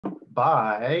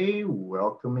by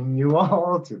welcoming you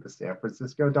all to the San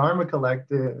Francisco Dharma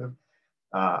Collective.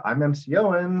 I'm MC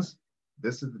Owens.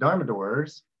 This is the Dharma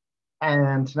Doors.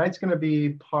 And tonight's going to be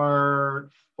part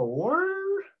 4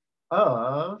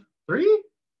 of 3?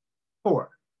 4.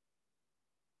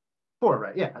 4,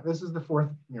 right? Yeah, this is the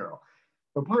 4th mural.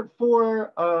 So part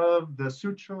 4 of the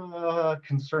sutra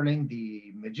concerning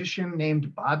the magician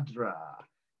named Bhadra.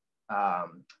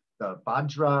 The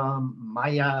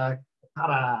Bhadramāyākāra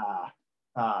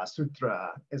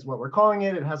Sutra is what we're calling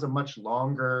it. It has a much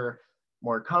longer,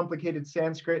 more complicated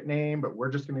Sanskrit name, but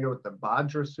we're just going to go with the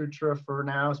Bhadra Sutra for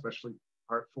now, especially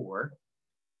part 4.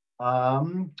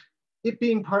 It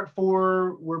being part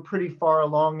 4, we're pretty far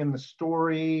along in the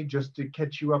story. Just to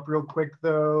catch you up real quick,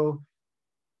 though,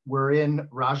 we're in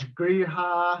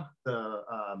Rajgriha,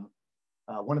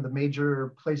 one of the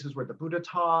major places where the Buddha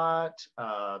taught.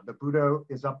 The Buddha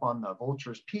is up on the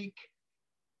Vulture's Peak.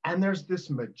 And there's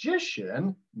this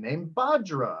magician named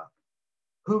Bhadra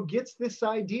who gets this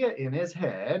idea in his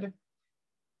head,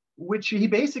 which he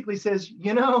basically says,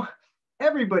 you know,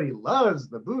 everybody loves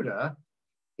the Buddha.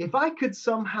 If I could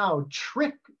somehow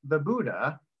trick the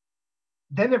Buddha,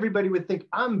 then everybody would think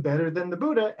I'm better than the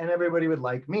Buddha and everybody would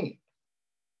like me.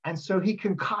 And so he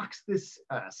concocts this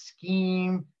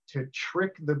scheme to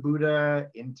trick the Buddha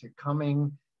into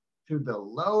coming to the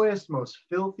lowest, most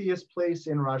filthiest place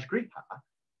in Rajgriha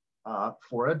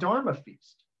for a Dharma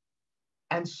feast.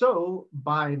 And so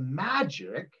by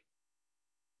magic,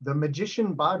 the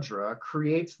magician Bhadra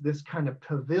creates this kind of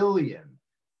pavilion,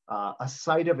 a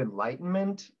site of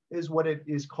enlightenment is what it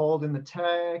is called in the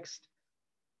text.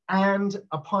 And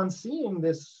upon seeing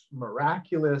this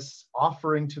miraculous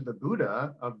offering to the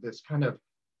Buddha of this kind of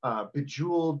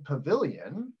bejeweled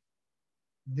pavilion,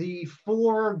 the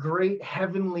 4 great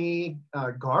heavenly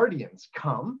guardians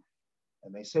come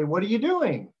and they say, what are you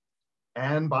doing?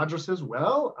 And Bhadra says,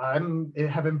 well, I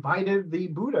have invited the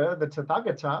Buddha, the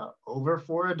Tathagata, over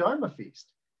for a Dharma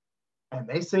feast. And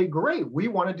they say, great, we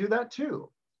want to do that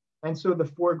too. And so the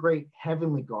 4 great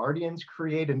heavenly guardians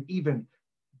create an even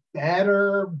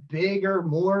better, bigger,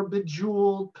 more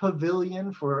bejeweled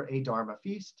pavilion for a Dharma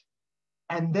feast.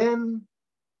 And then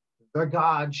the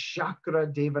god Shakra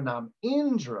Devanam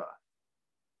Indra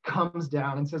comes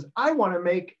down and says, I want to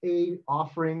make an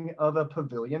offering of a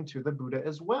pavilion to the Buddha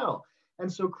as well. And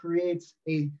so creates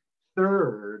a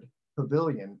 3rd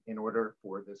pavilion in order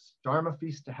for this Dharma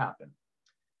feast to happen.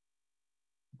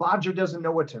 Bhadra doesn't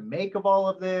know what to make of all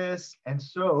of this. And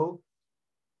so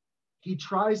he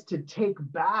tries to take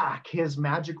back his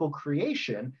magical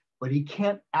creation, but he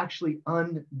can't actually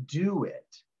undo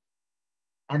it.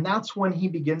 And that's when he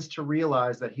begins to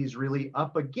realize that he's really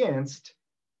up against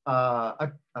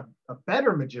a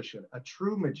better magician, a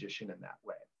true magician in that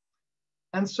way.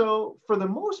 And so for the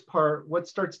most part, what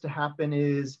starts to happen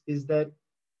is that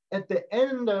at the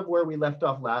end of where we left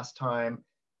off last time,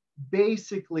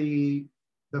 basically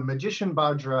the magician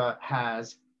Bhadra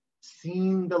has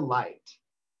seen the light.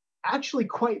 Actually,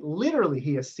 quite literally,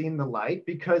 he has seen the light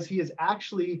because he has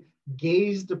actually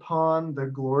gazed upon the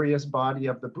glorious body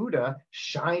of the Buddha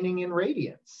shining in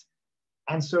radiance.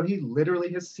 And so he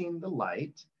literally has seen the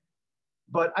light.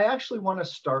 But I actually want to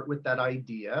start with that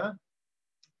idea.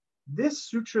 This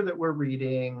sutra that we're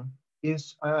reading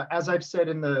is, as I've said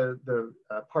in the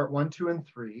part 1, 2, and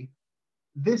 3,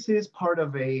 this is part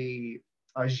of a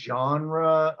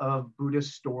genre of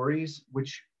Buddhist stories,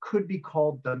 which could be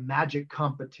called the magic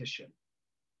competition.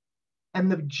 And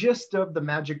the gist of the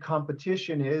magic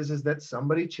competition is that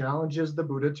somebody challenges the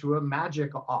Buddha to a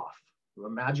magic off, to a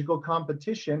magical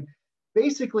competition,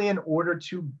 basically in order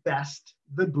to best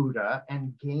the Buddha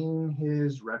and gain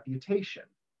his reputation.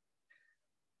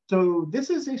 So this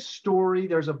is a story.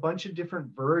 There's a bunch of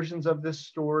different versions of this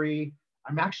story.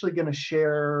 I'm actually going to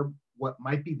share what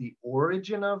might be the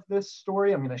origin of this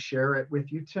story. I'm going to share it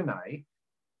with you tonight.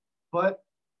 But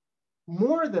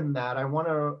more than that, I want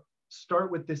to start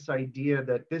with this idea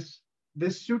that this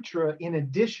sutra, in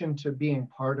addition to being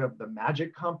part of the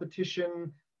magic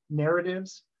competition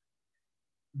narratives,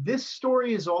 this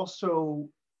story is also,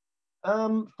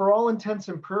 for all intents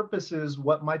and purposes,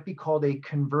 what might be called a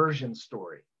conversion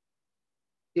story.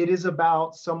 It is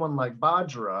about someone like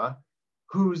Bhadra,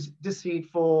 who's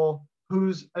deceitful,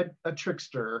 who's a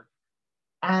trickster,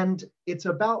 and it's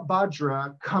about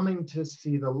Bhadra coming to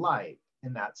see the light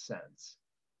in that sense.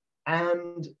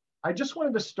 And I just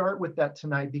wanted to start with that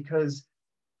tonight because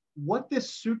why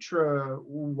this sutra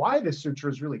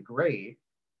is really great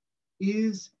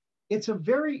is it's a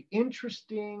very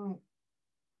interesting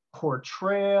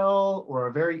portrayal or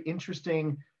a very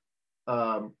interesting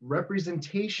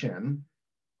representation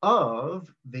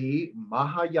of the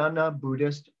Mahayana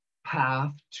Buddhist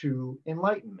path to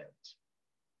enlightenment.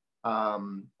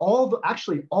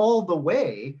 Actually all the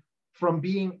way from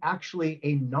being actually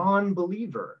a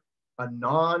non-believer, a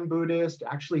non-Buddhist.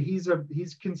 Actually,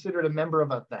 he's considered a member of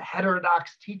the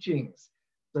heterodox teachings.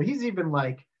 So he's even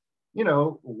like,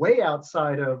 way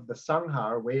outside of the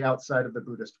Sangha, or way outside of the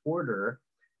Buddhist order.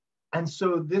 And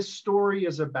so this story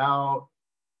is about,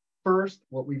 first,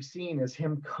 what we've seen is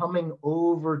him coming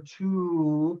over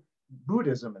to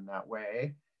Buddhism in that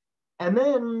way. And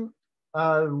then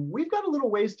we've got a little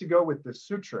ways to go with this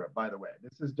sutra, by the way.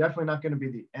 This is definitely not going to be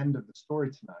the end of the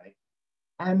story tonight.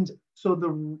 And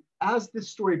so as this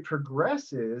story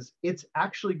progresses, it's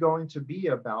actually going to be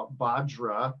about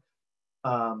Bhadra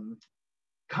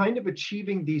kind of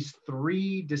achieving these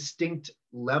three distinct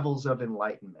levels of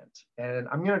enlightenment. And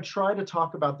I'm going to try to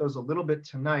talk about those a little bit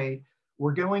tonight.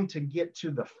 We're going to get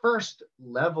to the first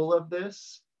level of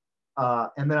this,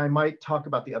 and then I might talk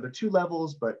about the other two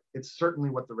levels, but it's certainly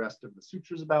what the rest of the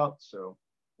sutra is about, so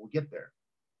we'll get there.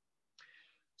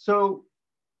 So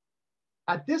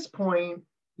at this point,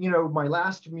 my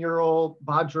last mural,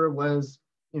 Bhadra was,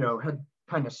 had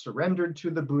kind of surrendered to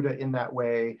the Buddha in that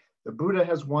way. The Buddha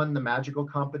has won the magical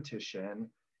competition.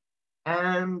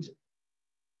 And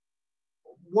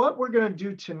what we're going to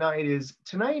do tonight is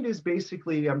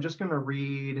basically, I'm just going to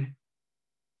read,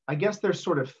 I guess there's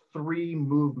sort of three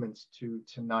movements to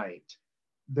tonight.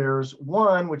 There's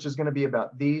one, which is going to be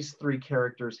about these three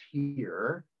characters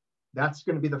here. That's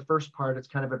going to be the first part. It's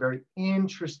kind of a very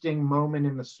interesting moment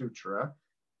in the sutra.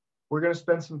 We're going to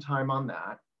spend some time on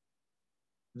that.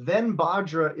 Then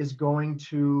Bhadra is going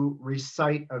to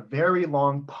recite a very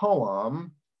long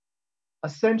poem,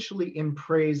 essentially in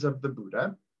praise of the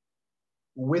Buddha,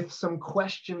 with some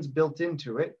questions built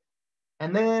into it.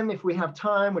 And then if we have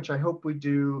time, which I hope we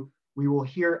do, we will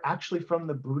hear actually from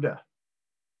the Buddha.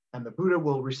 And the Buddha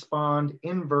will respond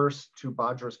in verse to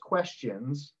Bhadra's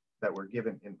questions that were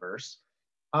given in verse.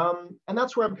 And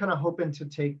that's where I'm kind of hoping to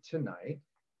take tonight.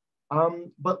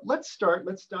 But let's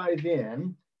dive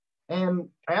in. And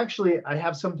I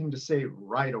have something to say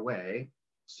right away.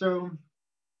 So,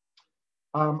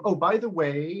 by the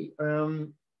way,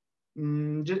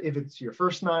 if it's your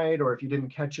first night or if you didn't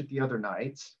catch it the other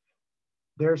nights,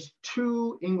 there's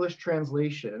two English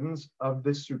translations of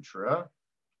this sutra.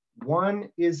 One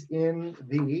is in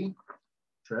the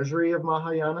Treasury of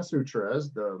Mahayana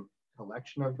Sutras, the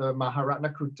collection of the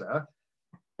Maharatnakutta.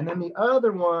 And then the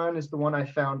other one is the one I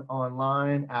found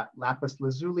online at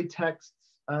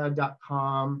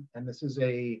lapislazuliTexts.com. And this is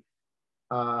a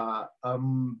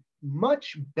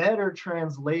much better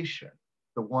translation,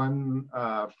 the one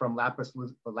from Lapis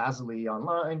Lazuli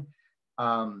online.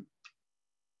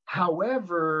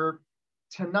 However,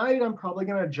 tonight I'm probably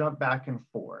going to jump back and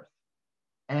forth.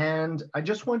 And I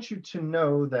just want you to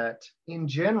know that in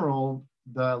general,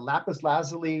 the Lapis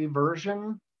Lazuli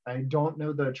version, I don't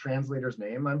know the translator's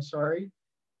name, I'm sorry.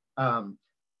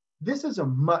 This is a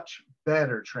much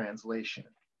better translation.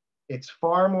 It's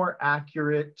far more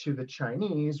accurate to the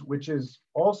Chinese, which is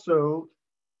also,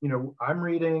 I'm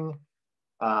reading,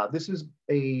 this is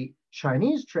a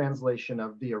Chinese translation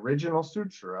of the original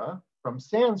sutra from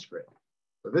Sanskrit.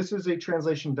 So this is a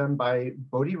translation done by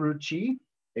Bodhi Ruchi,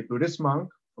 a Buddhist monk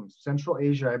from Central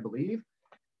Asia, I believe.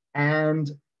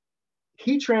 And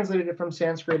he translated it from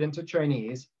Sanskrit into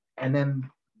Chinese. And then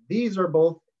these are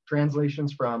both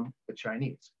translations from the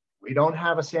Chinese. We don't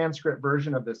have a Sanskrit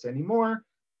version of this anymore.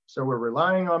 So we're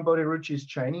relying on Bodhi Ruchi's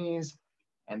Chinese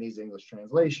and these English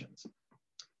translations.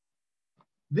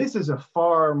 This is a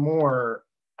far more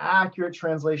accurate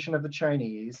translation of the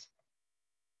Chinese.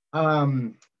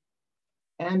 And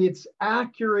it's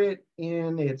accurate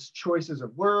in its choices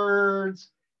of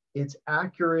words. It's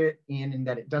accurate in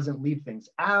that it doesn't leave things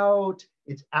out.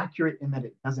 It's accurate in that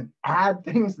it doesn't add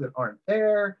things that aren't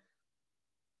there.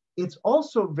 It's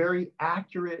also very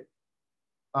accurate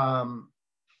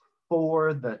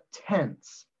for the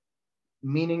tense,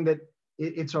 meaning that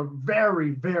it's a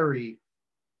very, very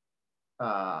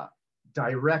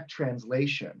direct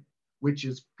translation, which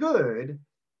is good.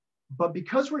 But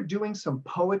because we're doing some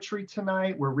poetry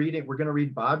tonight, we're going to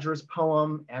read Bhadra's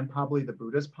poem and probably the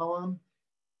Buddha's poem.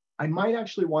 I might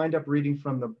actually wind up reading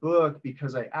from the book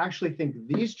because I actually think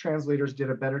these translators did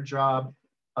a better job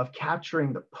of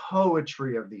capturing the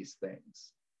poetry of these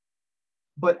things.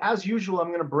 But as usual, I'm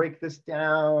going to break this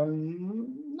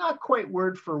down, not quite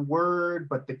word for word,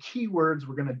 but the key words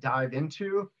we're going to dive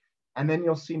into, and then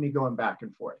you'll see me going back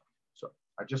and forth. So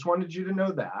I just wanted you to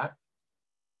know that.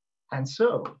 And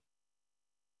so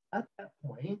at that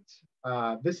point,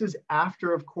 this is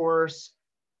after, of course,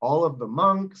 all of the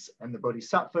monks and the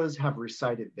bodhisattvas have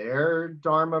recited their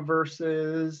Dharma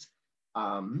verses.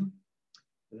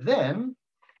 Then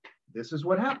this is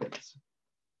what happens.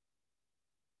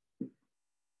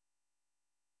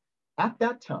 At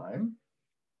that time,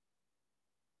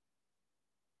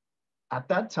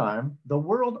 the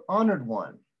world honored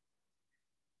one.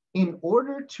 In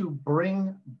order to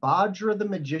bring Bhadra the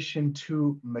magician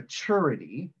to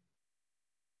maturity,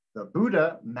 the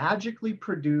Buddha magically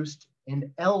produced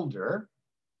an elder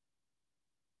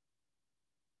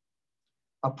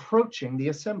approaching the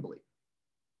assembly.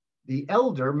 The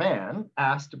elder man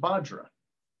asked Bhadra,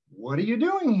 "What are you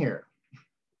doing here?"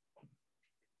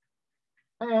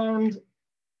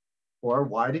 Or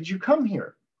 "Why did you come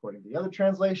here?" According to the other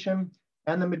translation.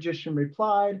 And the magician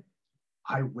replied,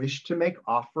 "I wish to make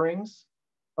offerings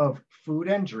of food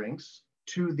and drinks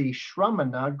to the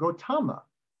Shramana Gautama,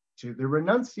 to the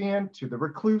renunciant, to the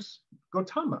recluse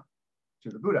Gautama, to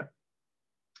the Buddha."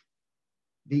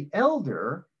 The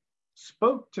elder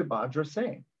spoke to Bhadra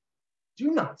saying, "Do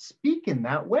not speak in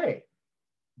that way.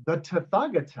 The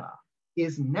Tathagata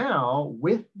is now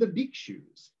with the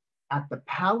bhikshus at the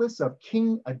palace of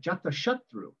King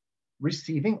Ajatashatru,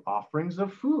 receiving offerings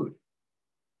of food.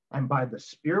 And by the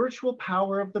spiritual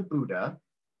power of the Buddha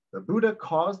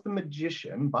caused the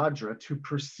magician Bhadra to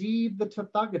perceive the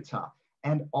Tathagata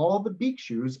and all the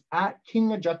bhikshus at King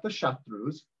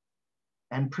Ajatashatru's,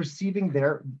 and perceived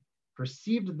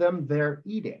them there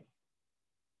eating.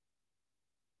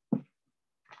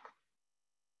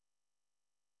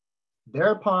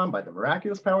 Thereupon, by the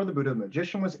miraculous power of the Buddha, the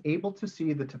magician was able to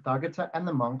see the Tathagata and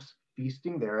the monks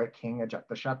feasting there at King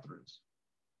Ajatashatru's.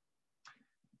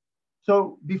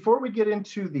 So before we get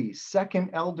into the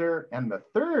second elder and the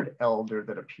third elder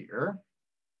that appear,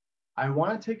 I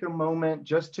want to take a moment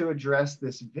just to address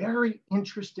this very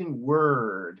interesting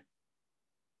word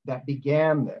that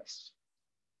began this.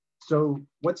 So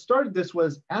what started this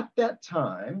was, at that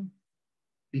time,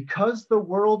 because the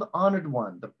world honored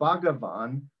one, the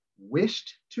Bhagavan,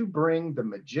 wished to bring the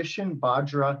magician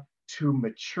Bhadra to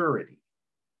maturity.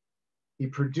 He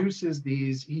produces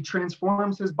these, he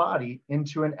transforms his body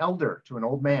into an elder, to an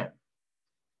old man.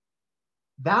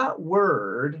 That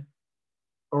word,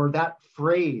 or that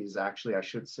phrase, actually, I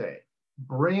should say,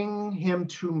 bring him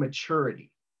to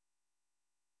maturity.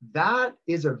 That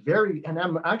is a very, and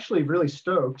I'm actually really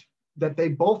stoked that they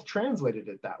both translated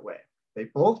it that way. They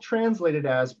both translated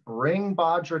as bring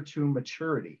Bhadra to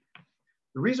maturity.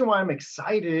 The reason why I'm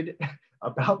excited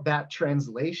about that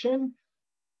translation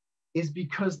is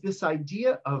because this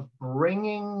idea of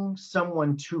bringing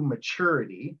someone to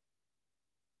maturity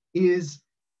is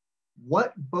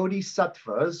what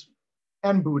bodhisattvas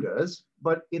and Buddhas,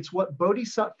 but it's what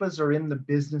bodhisattvas are in the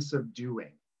business of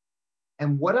doing.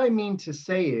 And what I mean to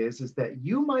say is that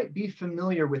you might be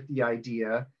familiar with the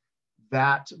idea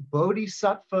that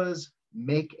bodhisattvas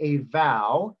make a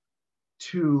vow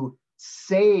to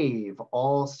save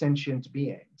all sentient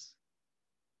beings.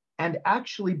 And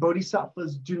actually,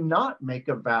 bodhisattvas do not make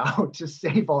a vow to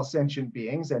save all sentient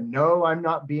beings. And no, I'm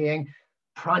not being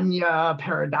pranya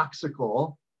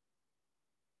paradoxical.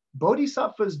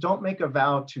 Bodhisattvas don't make a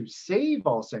vow to save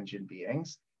all sentient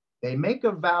beings. They make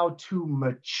a vow to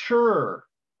mature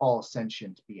all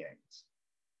sentient beings.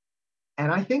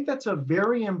 And I think that's a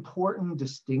very important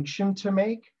distinction to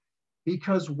make,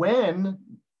 because when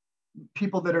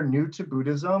people that are new to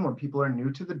Buddhism, when people are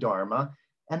new to the Dharma,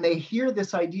 and they hear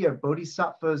this idea of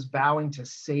bodhisattvas vowing to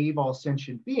save all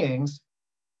sentient beings,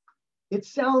 it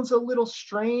sounds a little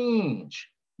strange,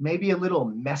 maybe a little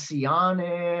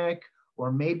messianic,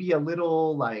 or maybe a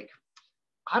little like,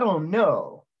 I don't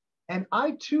know. And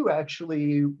I too,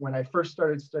 actually, when I first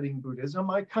started studying Buddhism,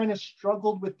 I kind of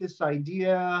struggled with this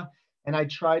idea, and I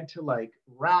tried to like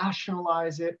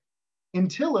rationalize it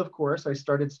until, of course, I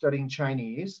started studying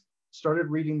Chinese, started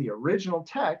reading the original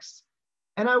texts,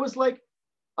 and I was like,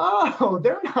 oh,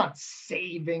 they're not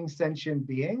saving sentient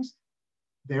beings.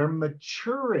 They're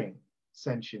maturing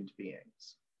sentient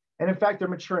beings. And in fact, they're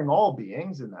maturing all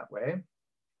beings in that way.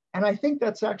 And I think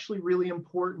that's actually really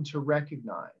important to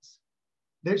recognize.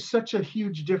 There's such a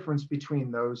huge difference between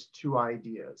those two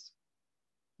ideas.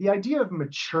 The idea of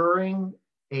maturing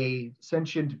a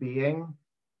sentient being,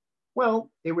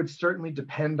 well, it would certainly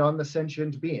depend on the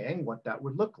sentient being, what that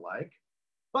would look like.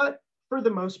 But for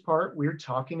the most part, we're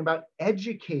talking about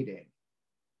educating,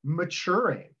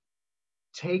 maturing,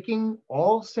 taking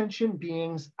all sentient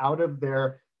beings out of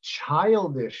their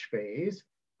childish phase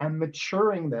and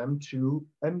maturing them to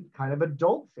a kind of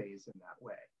adult phase in that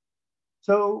way.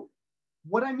 So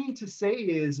what I mean to say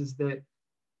is that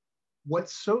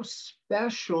what's so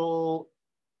special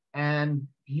and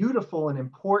beautiful and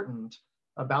important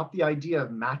about the idea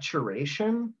of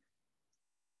maturation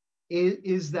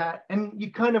is that, and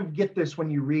you kind of get this when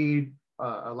you read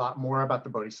a lot more about the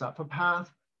Bodhisattva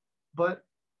path, but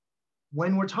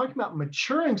when we're talking about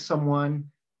maturing someone,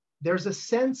 there's a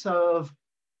sense of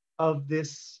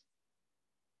this,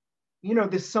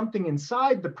 this something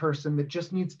inside the person that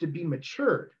just needs to be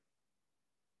matured.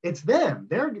 It's them.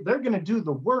 They're going to do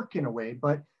the work in a way,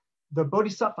 but the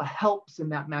Bodhisattva helps in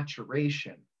that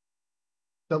maturation.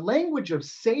 The language of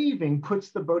saving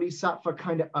puts the Bodhisattva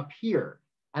kind of up here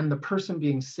and the person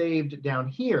being saved down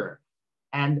here.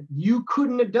 And you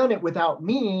couldn't have done it without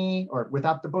me or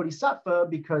without the Bodhisattva,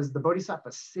 because the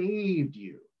Bodhisattva saved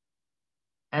you.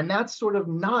 And that's sort of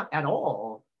not at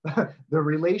all the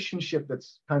relationship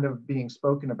that's kind of being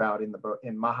spoken about in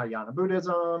Mahayana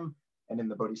Buddhism and in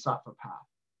the Bodhisattva path.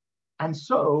 And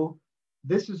so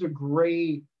this is a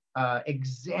great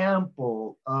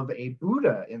example of a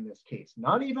Buddha in this case,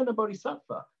 not even a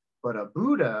Bodhisattva, but a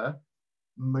Buddha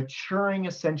maturing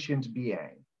a sentient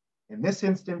being. In this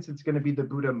instance, it's going to be the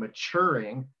Buddha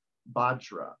maturing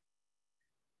Bhadra.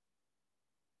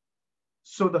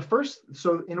 So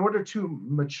in order to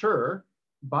mature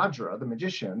Bhadra, the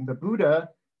magician, the Buddha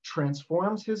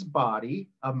transforms his body,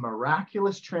 a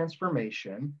miraculous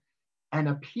transformation, and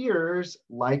appears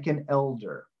like an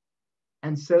elder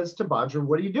and says to Bhadra,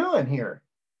 "What are you doing here?"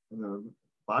 And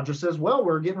Bhadra says, "Well,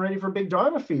 we're getting ready for a big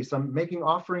Dharma feast. I'm making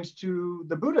offerings to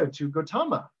the Buddha, to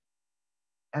Gautama."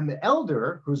 And the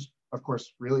elder, who's of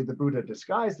course really the Buddha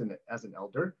disguised as an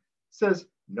elder, says,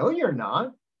 "No, you're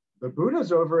not. The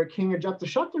Buddha's over at King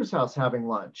Ajatashatru's house having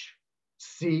lunch.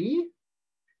 See?"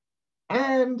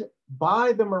 And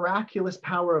by the miraculous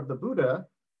power of the Buddha,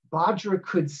 Bhadra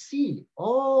could see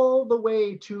all the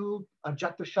way to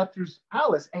Ajatashatru's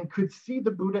palace and could see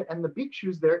the Buddha and the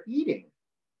bhikshus there eating.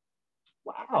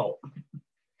 Wow.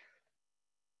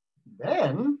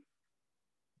 Then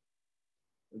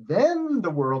the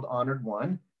world honored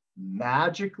one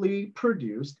magically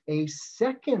produced a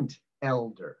second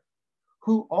elder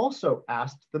who also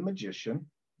asked the magician,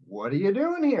 "What are you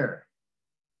doing here?"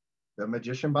 The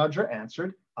magician Bhadra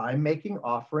answered, "I'm making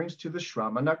offerings to the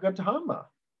Shramana Gautama."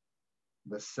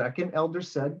 The second elder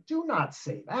said, "Do not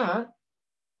say that.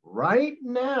 Right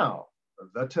now,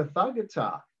 the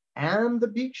Tathagata and the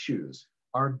bhikshus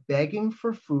are begging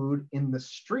for food in the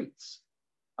streets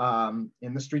of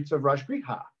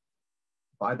Rajgriha.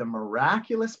 By the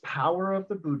miraculous power of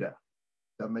the Buddha,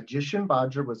 the magician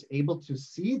Bhadra was able to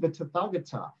see the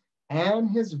Tathagata and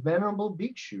his venerable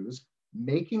bhikshus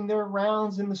making their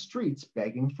rounds in the streets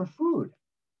begging for food."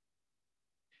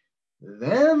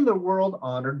 Then the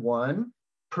world-honored one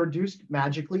produced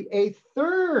magically a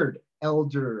third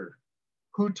elder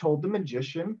who told the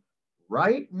magician,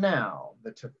 "Right now,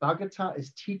 the Tathagata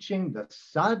is teaching the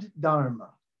Sad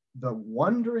Dharma, the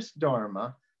wondrous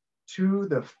Dharma, to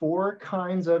the 4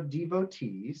 kinds of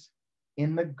devotees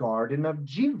in the garden of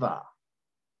Jiva."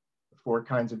 The 4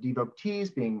 kinds of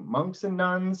devotees being monks and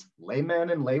nuns,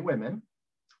 laymen and laywomen.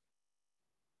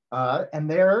 And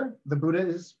there, the Buddha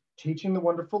is teaching the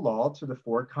wonderful law to the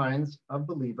 4 kinds of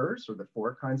believers, or the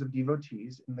 4 kinds of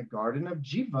devotees in the garden of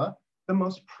Jiva, the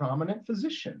most prominent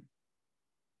physician.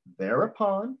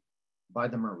 Thereupon, by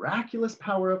the miraculous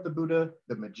power of the Buddha,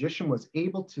 the magician was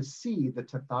able to see the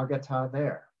Tathagata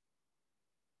there.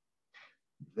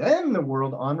 Then the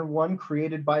world-honored one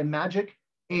created by magic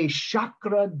a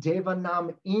Shakra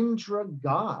Devanam Indra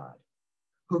god,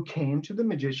 who came to the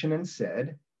magician and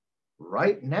said,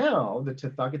 "Right now, the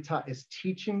Tathagata is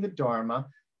teaching the Dharma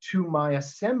to my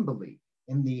assembly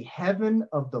in the heaven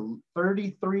of the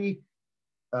 33,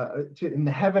 in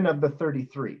the heaven of the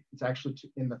 33. It's actually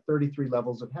in the 33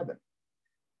 levels of heaven."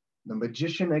 The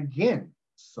magician again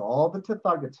saw the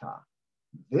Tathagata,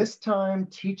 this time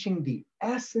teaching the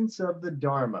essence of the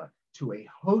Dharma to a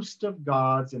host of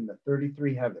gods in the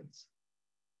 33 heavens.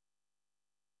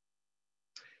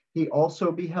 He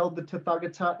also beheld the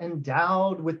Tathagata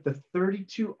endowed with the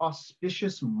 32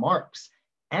 auspicious marks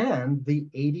and the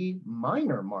 80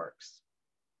 minor marks,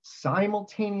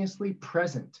 simultaneously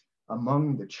present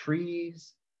among the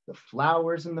trees, the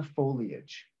flowers, and the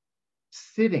foliage,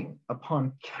 sitting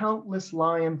upon countless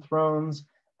lion thrones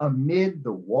amid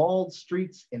the walled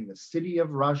streets in the city of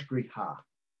Rajgriha,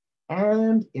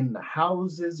 and in the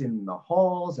houses, in the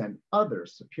halls, and other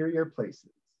superior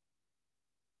places.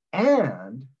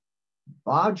 And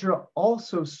Bhadra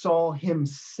also saw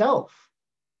himself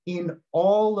in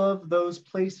all of those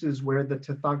places where the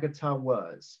Tathagata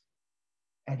was.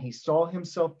 And he saw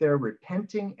himself there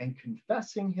repenting and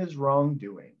confessing his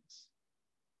wrongdoings.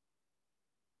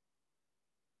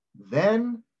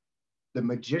 Then The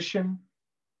magician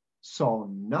saw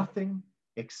nothing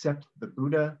except the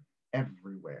Buddha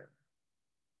everywhere.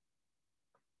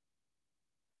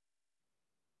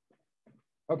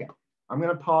 Okay, I'm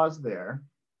going to pause there.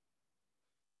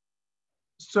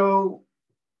 So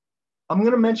I'm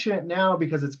going to mention it now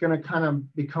because it's going to kind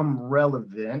of become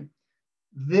relevant.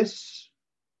 This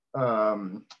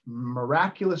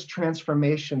miraculous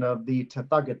transformation of the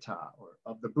Tathagata, or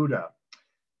of the Buddha,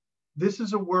 this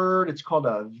is a word, it's called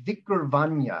a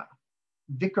Vikarvanya.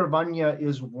 Vikarvanya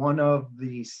is one of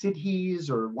the siddhis,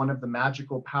 or one of the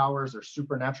magical powers or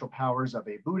supernatural powers of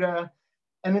a Buddha,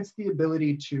 and it's the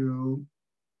ability to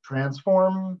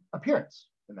transform appearance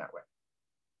in that way.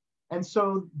 And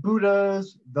so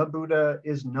the Buddha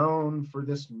is known for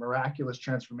this miraculous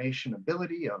transformation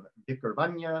ability of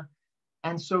Vikarvanya.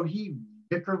 And so he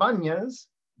Vikarvanyas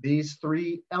these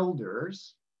three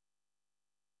elders,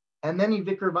 and then he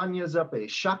Vikarvanyas up a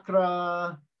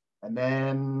chakra, and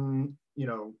then,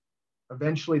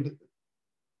 eventually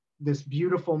this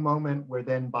beautiful moment where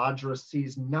then Bhadra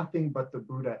sees nothing but the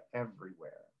Buddha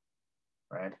everywhere,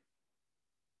 right?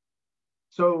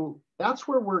 So that's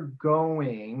where we're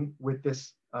going with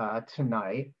this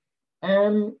tonight.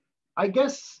 And I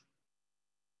guess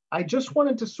I just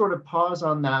wanted to sort of pause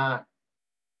on that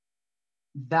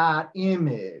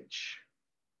image.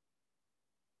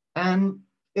 And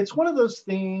it's one of those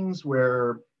things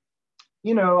where,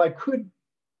 I could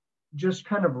just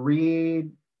kind of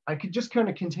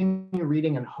continue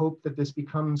reading and hope that this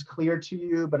becomes clear to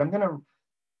you, but I'm going to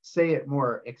say it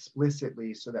more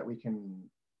explicitly so that we can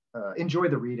enjoy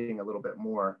the reading a little bit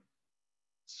more.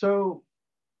 So,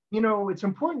 it's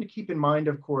important to keep in mind,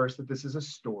 of course, that this is a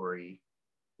story.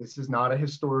 This is not a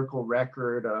historical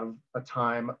record of a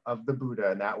time of the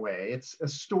Buddha in that way. It's a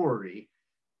story.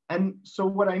 And so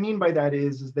what I mean by that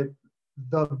is that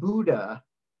the Buddha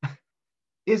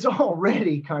is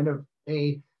already kind of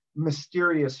a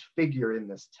mysterious figure in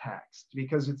this text,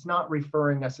 because it's not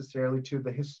referring necessarily to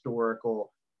the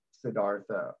historical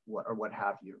Siddhartha or what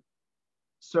have you.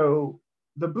 So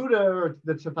the Buddha, or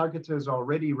the Tathagata, is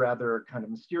already rather kind of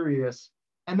mysterious.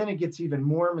 And then it gets even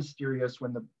more mysterious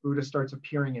when the Buddha starts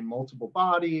appearing in multiple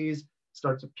bodies,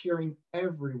 starts appearing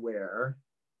everywhere.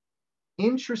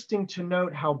 Interesting to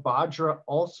note how Bhadra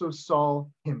also saw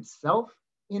himself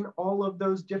in all of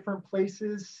those different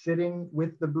places, sitting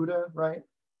with the Buddha, right?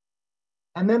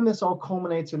 And then this all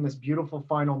culminates in this beautiful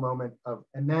final moment of,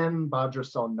 and then Bhadra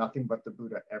saw nothing but the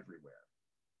Buddha everywhere.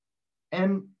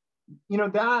 And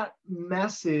that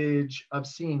message of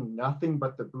seeing nothing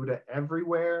but the Buddha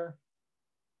everywhere,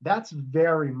 that's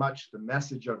very much the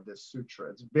message of this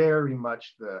sutra. It's very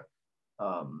much the,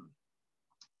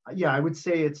 I would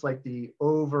say it's like the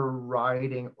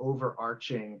overarching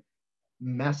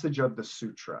message of the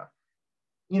sutra.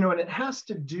 And it has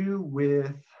to do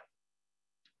with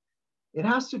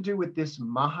this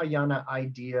Mahayana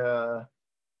idea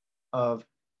of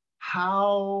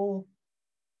how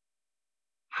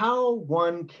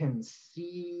one can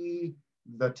see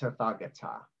the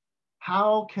Tathagata.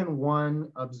 How can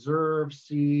one observe,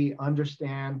 see,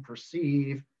 understand,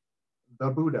 perceive the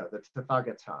Buddha, the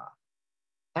Tathagata?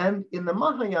 And in the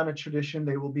Mahayana tradition,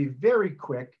 they will be very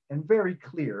quick and very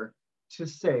clear to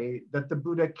say that the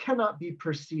Buddha cannot be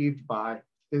perceived by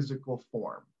physical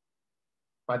form,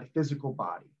 by the physical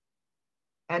body.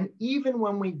 And even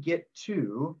when we get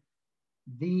to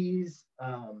these,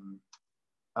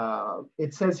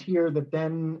 it says here that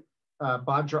then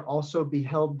Bhadra also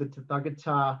beheld the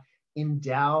Tathagata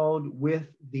endowed with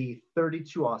the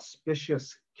 32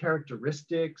 auspicious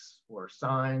characteristics or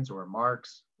signs or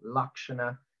marks,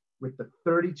 lakshana, with the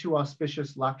 32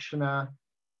 auspicious lakshana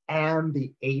and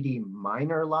the 80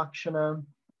 minor lakshana.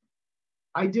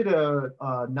 I did a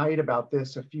night about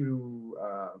this a few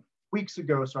weeks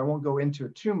ago, so I won't go into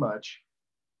it too much,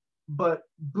 but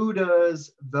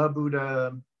the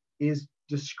Buddha is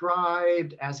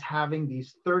described as having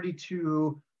these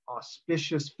 32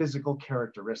 auspicious physical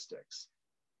characteristics,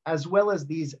 as well as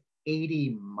these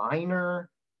 80 minor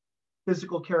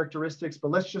physical characteristics,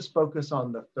 but let's just focus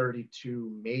on the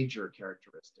 32 major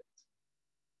characteristics.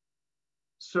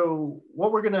 So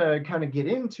what we're gonna kind of get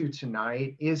into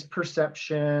tonight is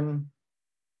perception,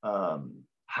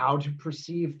 how to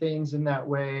perceive things in that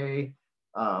way,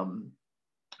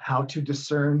 how to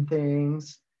discern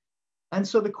things. And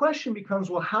so the question becomes,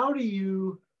 well, how do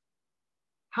you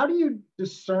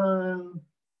discern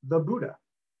the Buddha?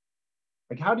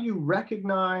 Like, how do you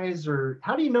recognize, or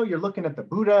how do you know you're looking at the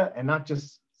Buddha and not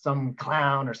just some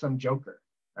clown or some joker,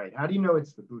 right? How do you know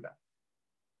it's the Buddha?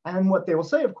 And what they will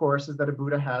say, of course, is that a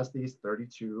Buddha has these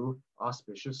 32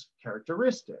 auspicious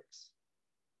characteristics.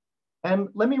 And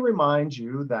let me remind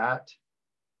you that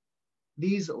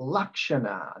these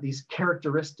lakshana, these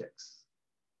characteristics,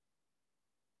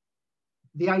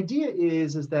 the idea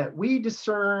is that we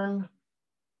discern,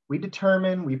 we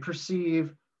determine, we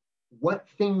perceive what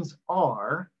things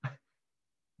are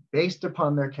based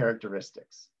upon their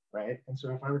characteristics, right? And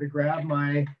so if I were to grab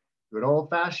my good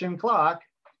old-fashioned clock,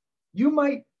 you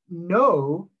might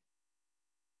know,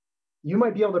 you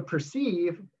might be able to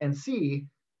perceive and see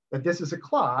that this is a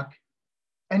clock,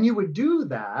 and you would do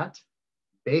that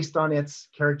based on its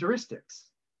characteristics,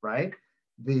 right?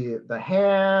 The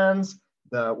hands,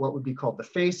 the what would be called the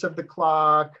face of the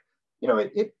clock, you know,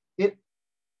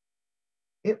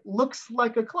 it looks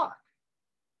like a clock,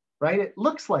 right? It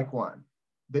looks like one,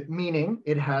 that meaning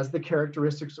it has the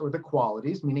characteristics or the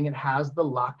qualities, meaning it has the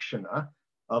lakshana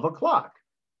of a clock.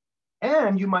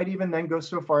 And you might even then go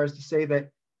so far as to say that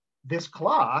this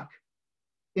clock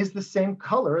is the same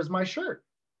color as my shirt,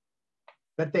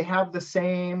 that they have the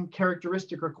same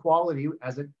characteristic or quality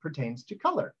as it pertains to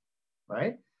color,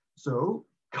 right? So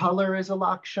color is a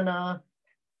lakshana,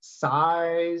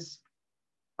 size.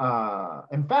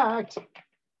 In fact,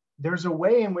 there's a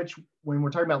way in which when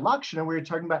we're talking about lakshana, we're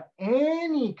talking about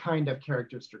any kind of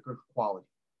characteristic or quality,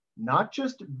 not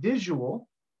just visual,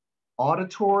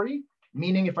 auditory,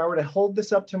 meaning if I were to hold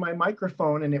this up to my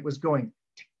microphone and it was going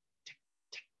tick, tick,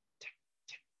 tick, tick,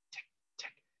 tick, tick,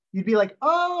 tick, you'd be like,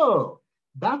 oh,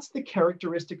 that's the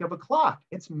characteristic of a clock.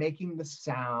 It's making the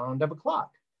sound of a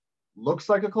clock. Looks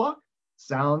like a clock,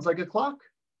 sounds like a clock,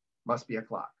 must be a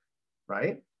clock,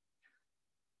 right?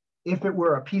 If it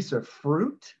were a piece of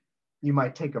fruit, you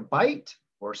might take a bite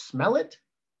or smell it,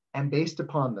 and based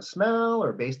upon the smell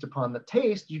or based upon the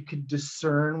taste, you could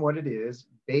discern what it is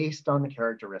based on the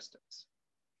characteristics.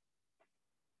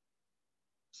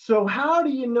 So how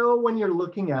do you know when you're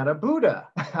looking at a Buddha?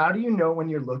 How do you know when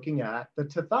you're looking at the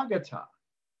Tathagata?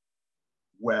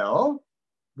 Well,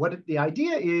 what the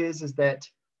idea is that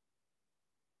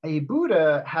a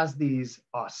Buddha has these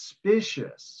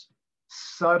auspicious,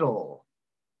 subtle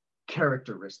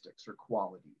characteristics or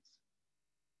qualities.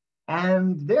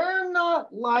 And they're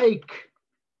not like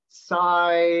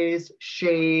size,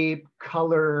 shape,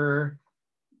 color.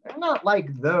 They're not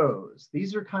like those.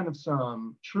 These are kind of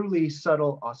some truly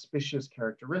subtle, auspicious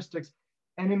characteristics.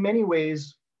 And in many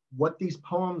ways, what these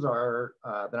poems are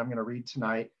that I'm going to read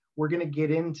tonight, we're going to get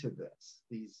into this,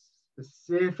 these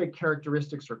specific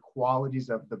characteristics or qualities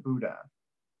of the Buddha.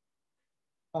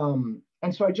 And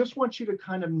so I just want you to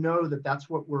kind of know that that's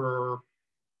what we're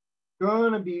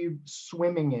going to be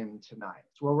swimming in tonight.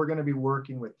 It's what we're going to be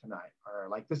working with tonight. Or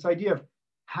like this idea of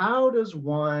how does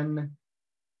one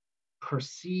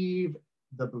perceive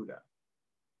the Buddha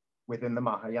within the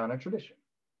Mahayana tradition.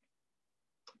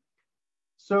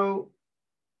 So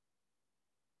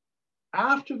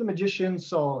after the magician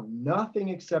saw nothing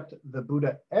except the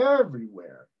Buddha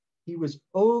everywhere, he was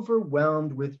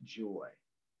overwhelmed with joy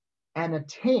and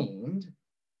attained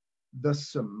the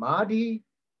samadhi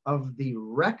of the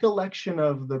recollection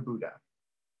of the Buddha.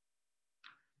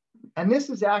 And this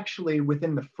is actually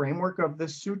within the framework of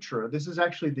this sutra, this is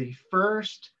actually the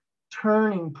first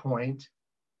turning point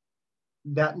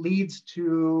that leads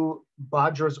to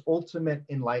Bhadra's ultimate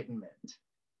enlightenment.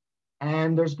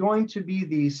 And there's going to be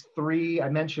these three, I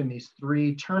mentioned these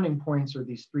three turning points or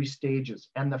these three stages.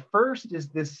 And the first is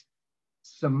this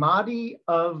samadhi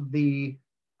of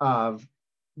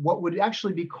what would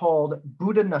actually be called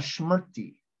Buddha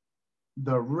Nashmrti,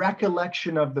 the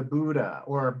recollection of the Buddha,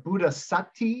 or Buddha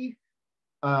Sati.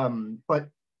 But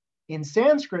in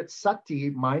Sanskrit, Sati,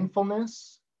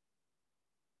 mindfulness,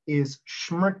 is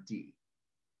Smrti.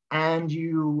 And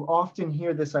you often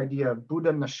hear this idea of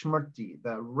Buddha Nashmrti,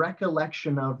 the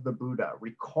recollection of the Buddha,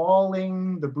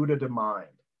 recalling the Buddha to mind.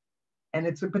 And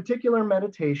it's a particular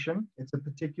meditation, it's a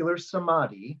particular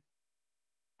samadhi.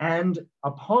 And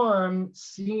upon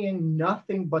seeing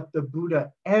nothing but the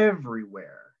Buddha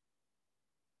everywhere,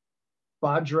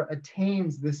 Bhadra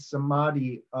attains this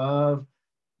samadhi of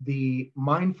the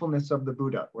mindfulness of the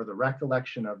Buddha, or the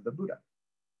recollection of the Buddha.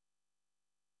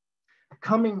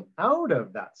 Coming out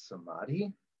of that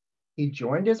samadhi, he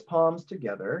joined his palms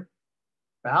together,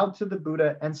 bowed to the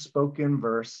Buddha, and spoke in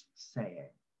verse, saying,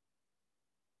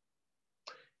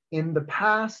 "In the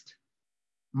past,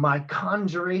 my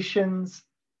conjurations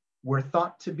were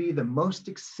thought to be the most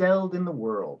excelled in the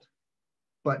world,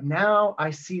 but now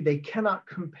I see they cannot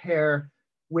compare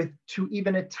to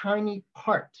even a tiny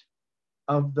part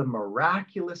of the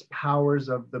miraculous powers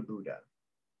of the Buddha.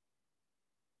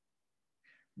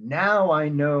 Now I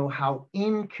know how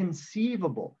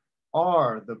inconceivable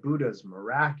are the Buddha's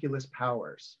miraculous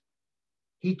powers.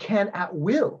 He can at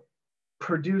will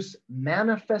produce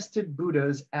manifested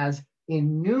Buddhas as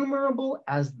innumerable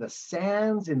as the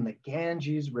sands in the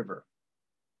Ganges River.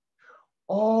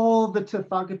 All the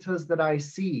Tathagatas that I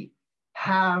see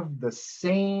have the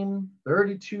same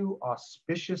 32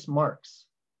 auspicious marks.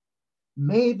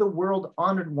 May the world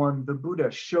honored one, the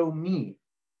Buddha, show me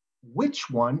which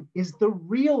one is the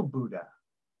real Buddha.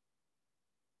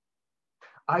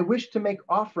 I wish to make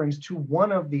offerings to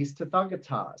one of these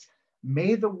Tathagatas.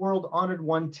 May the world honored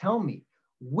one tell me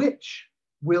which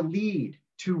will lead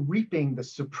to reaping the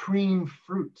supreme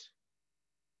fruit.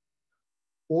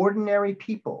 Ordinary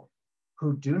people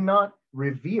who do not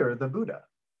revere the Buddha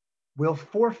will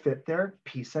forfeit their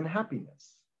peace and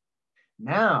happiness.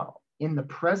 Now, in the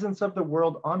presence of the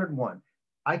world honored one,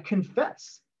 I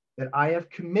confess that I have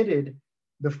committed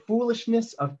the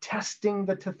foolishness of testing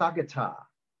the Tathagata.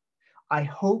 I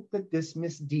hope that this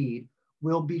misdeed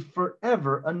will be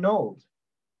forever annulled.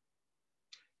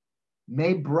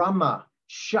 May Brahma,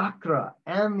 Shakra,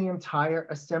 and the entire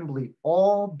assembly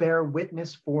all bear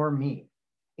witness for me.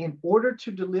 In order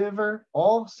to deliver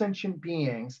all sentient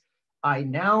beings, I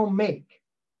now make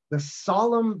the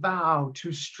solemn vow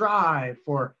to strive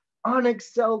for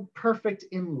unexcelled perfect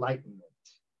enlightenment.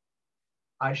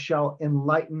 I shall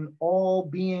enlighten all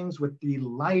beings with the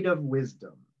light of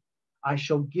wisdom. I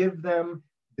shall give them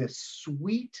the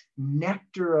sweet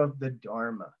nectar of the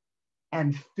Dharma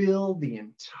and fill the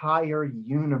entire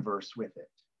universe with it.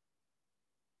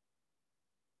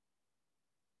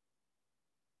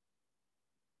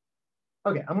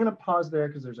 Okay, I'm going to pause there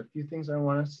because there's a few things I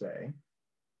want to say.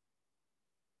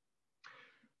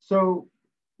 So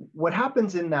what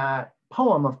happens in that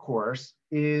poem, of course,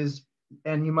 is,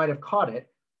 and you might have caught it,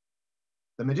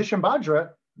 the magician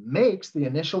Bhadra makes the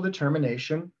initial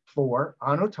determination for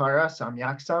Anuttara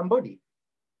Samyak Sambodhi.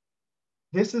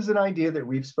 This is an idea that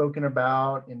we've spoken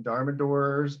about in Dharma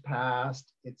Doors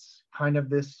past. It's kind of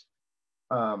this,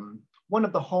 one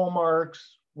of the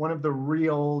hallmarks, one of the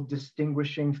real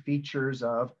distinguishing features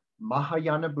of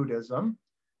Mahayana Buddhism,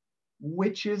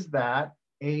 which is that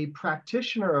a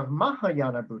practitioner of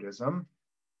Mahayana Buddhism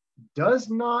does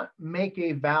not make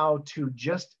a vow to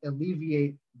just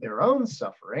alleviate their own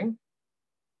suffering.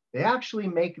 They actually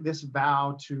make this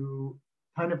vow to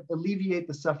kind of alleviate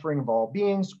the suffering of all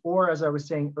beings, or as I was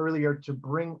saying earlier, to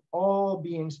bring all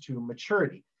beings to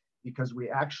maturity, because we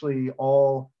actually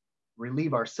all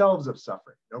relieve ourselves of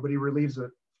suffering. Nobody relieves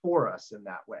it for us in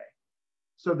that way.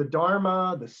 So the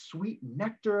Dharma, the sweet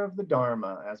nectar of the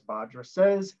Dharma, as Bhadra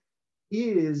says,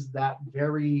 is that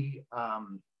very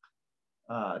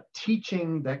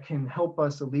teaching that can help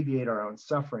us alleviate our own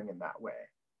suffering in that way.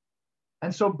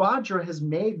 And so Bhadra has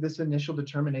made this initial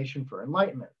determination for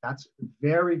enlightenment. That's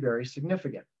very, very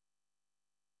significant.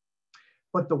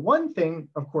 But the one thing,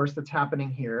 of course, that's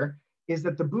happening here is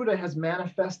that the Buddha has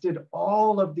manifested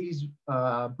all of these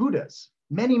Buddhas,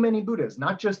 many, many Buddhas,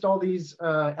 not just all these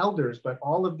elders, but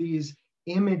all of these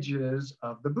images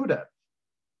of the Buddha.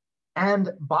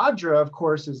 And Bhadra, of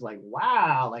course, is like,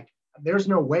 wow, like there's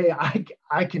no way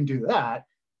I can do that.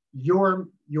 Your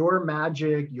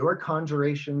magic, your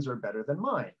conjurations are better than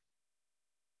mine.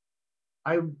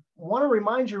 I want to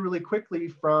remind you really quickly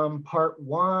from part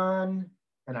 1,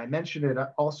 and I mentioned it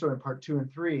also in part 2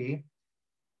 and 3,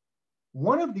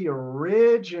 one of the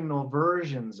original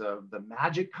versions of the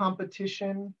magic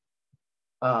competition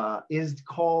is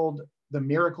called The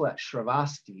Miracle at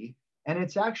Shravasti. And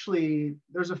it's actually,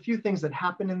 there's a few things that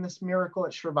happen in this miracle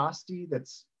at Shravasti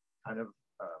that's kind of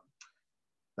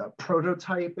a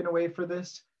prototype in a way for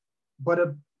this. But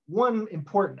one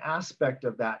important aspect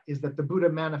of that is that the Buddha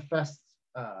manifests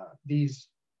these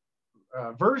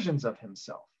versions of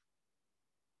himself.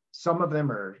 Some of them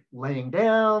are laying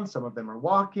down, some of them are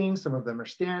walking, some of them are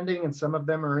standing, and some of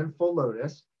them are in full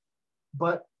lotus.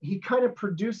 But he kind of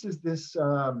produces this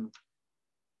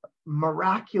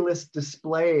miraculous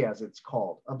display, as it's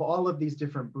called, of all of these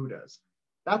different Buddhas.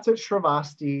 That's at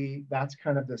Shravasti. That's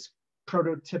kind of this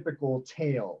prototypical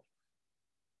tale.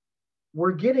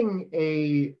 We're getting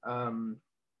a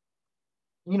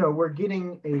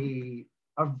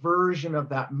version of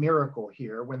that miracle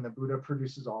here when the Buddha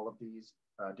produces all of these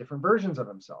different versions of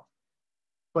himself.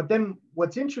 But then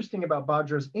what's interesting about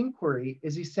Bhadra's inquiry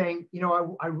is he's saying,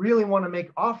 I really want to make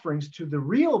offerings to the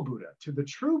real Buddha, to the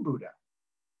true Buddha.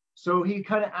 So he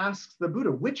kind of asks the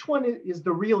Buddha, which one is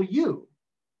the real you?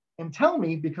 And tell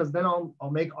me, because then I'll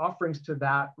make offerings to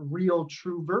that real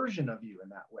true version of you in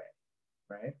that way,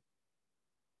 right?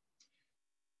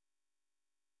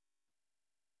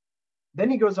 Then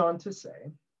he goes on to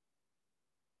say,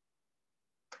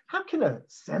 how can a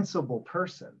sensible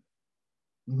person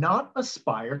not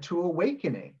aspire to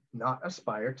awakening not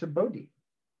aspire to Bodhi?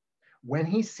 When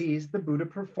he sees the Buddha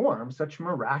perform such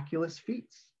miraculous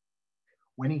feats,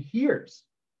 when he hears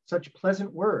such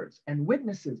pleasant words and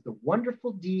witnesses the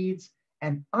wonderful deeds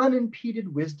and unimpeded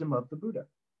wisdom of the Buddha.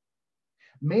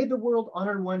 May the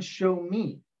world-honored one show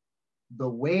me the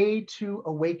way to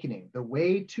awakening, the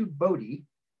way to Bodhi,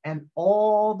 and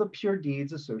all the pure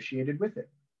deeds associated with it.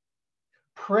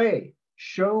 Pray,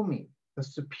 show me the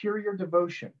superior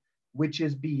devotion, which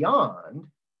is beyond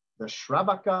the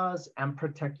Shravakas and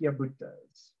Pratyekya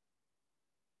Buddhas.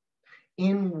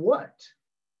 In what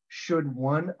should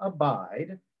one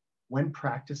abide when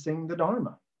practicing the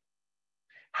Dharma?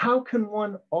 How can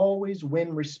one always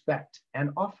win respect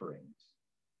and offerings?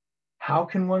 How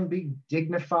can one be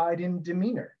dignified in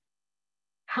demeanor?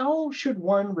 How should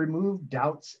one remove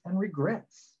doubts and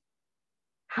regrets?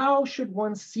 How should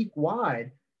one seek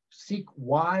wide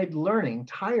learning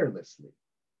tirelessly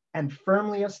and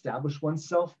firmly establish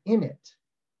oneself in it?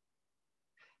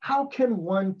 How can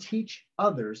one teach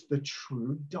others the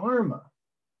true Dharma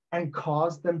and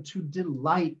cause them to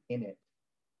delight in it?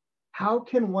 How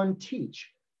can one teach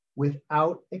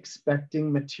without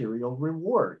expecting material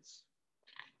rewards?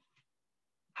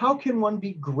 How can one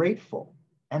be grateful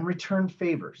and return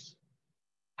favors?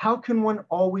 How can one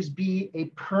always be a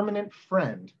permanent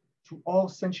friend to all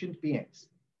sentient beings?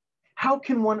 How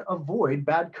can one avoid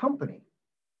bad company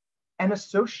and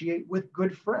associate with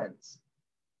good friends?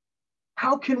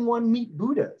 How can one meet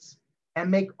Buddhas and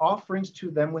make offerings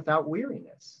to them without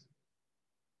weariness?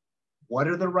 What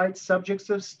are the right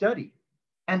subjects of study?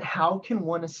 And how can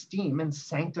one esteem and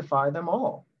sanctify them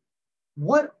all?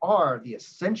 What are the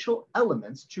essential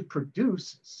elements to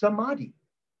produce samadhi?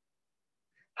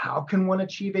 How can one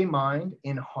achieve a mind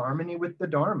in harmony with the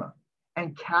Dharma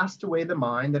and cast away the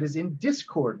mind that is in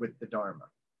discord with the Dharma?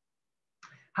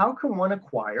 How can one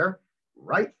acquire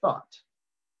right thought?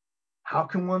 How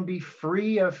can one be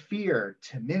free of fear,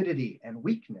 timidity, and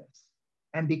weakness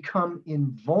and become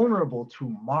invulnerable to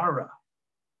Mara?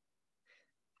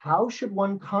 How should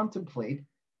one contemplate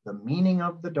the meaning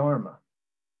of the Dharma?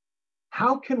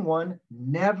 How can one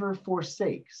never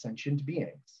forsake sentient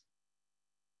beings?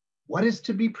 What is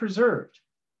to be preserved?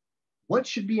 What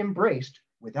should be embraced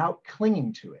without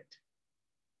clinging to it?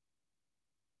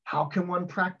 How can one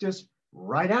practice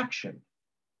right action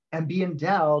and be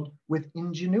endowed with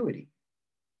ingenuity?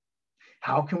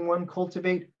 How can one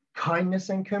cultivate kindness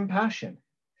and compassion,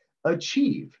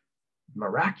 achieve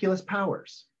miraculous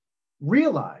powers,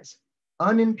 realize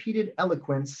unimpeded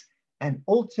eloquence, and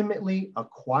ultimately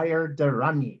acquire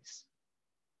dharanis?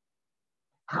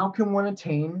 How can one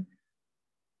attain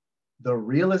the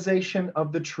realization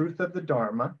of the truth of the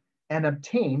Dharma and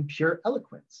obtain pure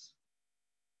eloquence?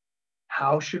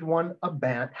 How should one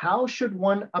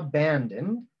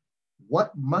abandon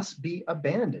what must be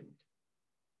abandoned?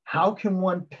 How can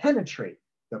one penetrate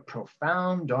the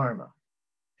profound Dharma?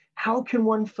 How can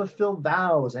one fulfill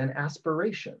vows and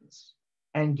aspirations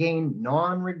and gain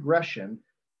non-regression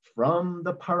from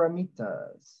the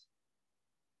paramitas?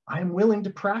 I am willing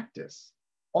to practice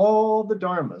all the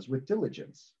dharmas with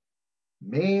diligence.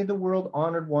 May the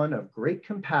world-honored one of great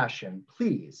compassion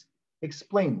please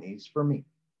explain these for me.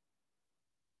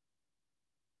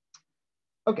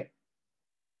 Okay.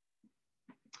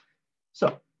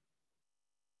 So,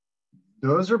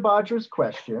 those are Bhadra's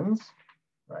questions,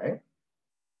 right?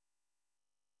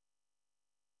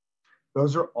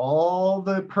 Those are all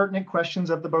the pertinent questions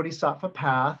of the Bodhisattva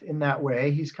path in that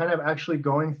way. He's kind of actually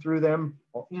going through them,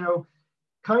 you know,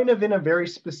 kind of in a very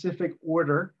specific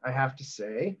order, I have to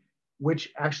say,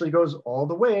 which actually goes all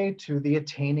the way to the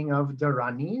attaining of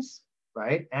dharanis,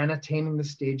 right? And attaining the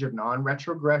stage of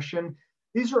non-retrogression.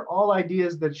 These are all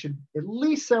ideas that should at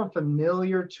least sound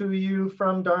familiar to you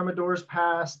from Dharma Doors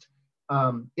past,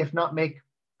 if not make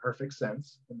perfect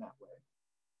sense in that way.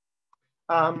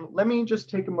 Let me just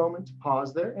take a moment to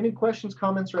pause there. Any questions,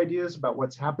 comments, or ideas about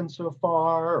what's happened so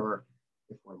far, or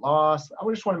if we're lost? I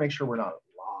just want to make sure we're not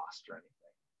lost or anything.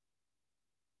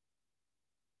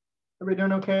 Everybody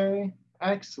doing okay?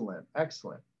 Excellent,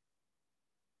 excellent.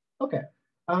 Okay.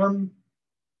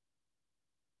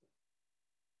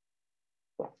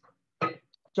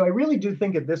 So I really do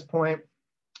think at this point,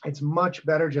 it's much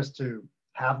better just to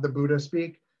have the Buddha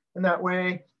speak in that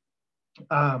way.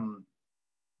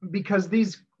 Because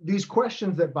these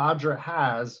questions that Bhadra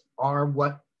has are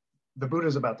what the Buddha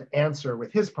is about to answer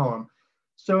with his poem.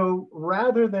 So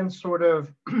rather than sort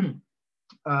of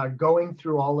going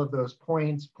through all of those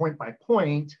points, point by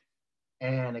point,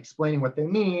 and explaining what they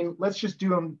mean, let's just do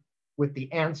them with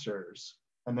the answers,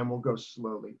 and then we'll go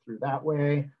slowly through that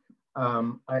way.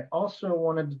 I also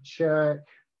wanted to check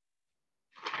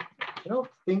I don't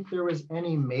think there was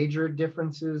any major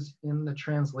differences in the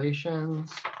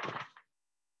translations.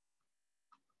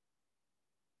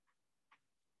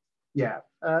 Yeah,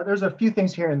 there's a few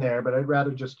things here and there, but I'd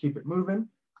rather just keep it moving.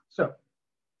 So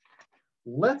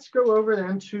let's go over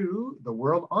then to the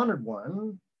world honored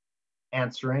one,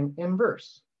 answering in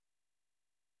verse.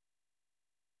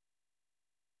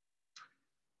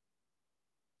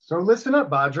 So listen up,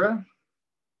 Bhadra.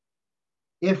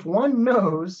 If one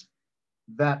knows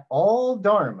that all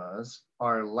dharmas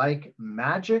are like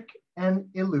magic and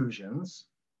illusions,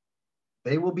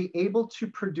 they will be able to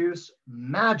produce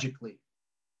magically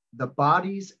the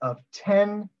bodies of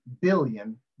 10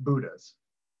 billion Buddhas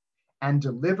and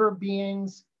deliver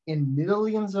beings in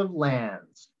millions of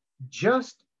lands,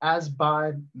 just as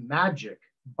by magic,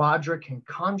 Bhadra can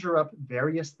conjure up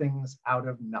various things out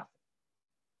of nothing.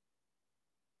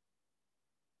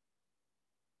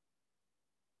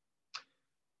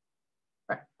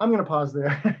 All right, I'm going to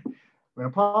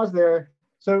pause there.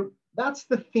 So that's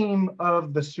the theme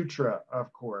of the sutra,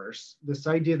 of course, this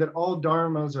idea that all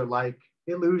dharmas are like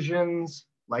illusions,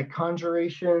 like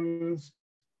conjurations,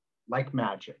 like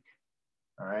magic.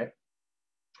 All right.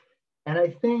 And I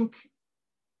think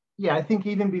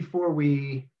even before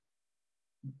we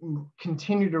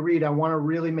continue to read, I want to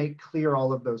really make clear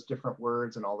all of those different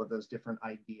words and all of those different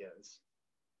ideas.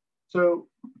 So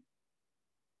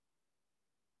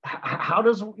how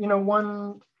does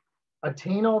one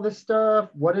attain all this stuff?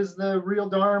 What is the real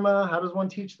Dharma? How does one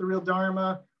teach the real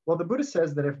Dharma? Well, the Buddha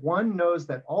says that if one knows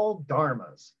that all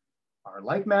dharmas are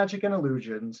like magic and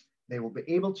illusions, they will be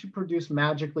able to produce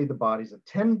magically the bodies of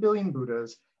 10 billion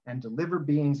Buddhas and deliver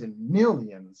beings in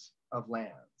millions of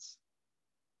lands.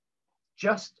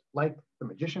 Just like the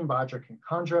magician Bhadra can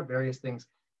conjure up various things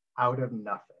out of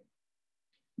nothing.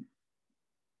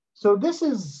 So this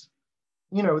is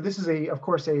of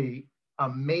course a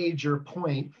major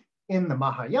point in the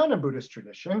Mahayana Buddhist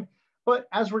tradition, but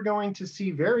as we're going to see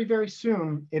very, very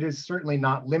soon, it is certainly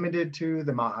not limited to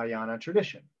the Mahayana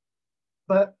tradition.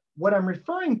 But what I'm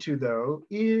referring to, though,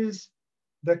 is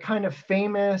the kind of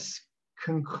famous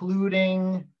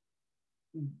concluding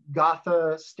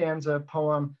Gatha stanza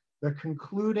poem, the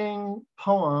concluding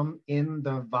poem in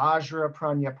the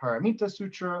Vajraparamita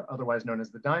Sutra, otherwise known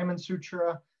as the Diamond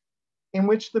Sutra, in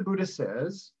which the Buddha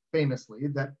says, famously,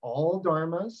 that all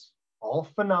dharmas, all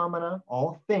phenomena,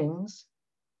 all things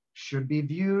should be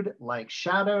viewed like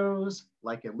shadows,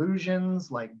 like illusions,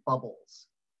 like bubbles.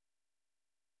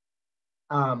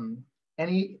 And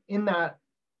in that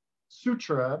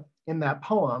sutra, in that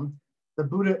poem, the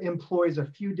Buddha employs a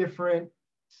few different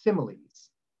similes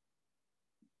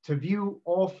to view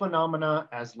all phenomena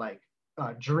as like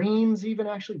dreams, even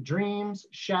actually dreams,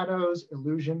 shadows,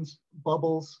 illusions,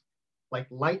 bubbles, like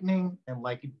lightning and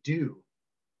like dew.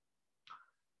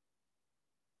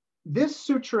 This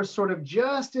sutra sort of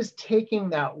just is taking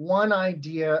that one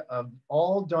idea of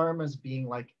all dharmas being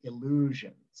like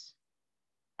illusions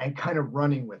and kind of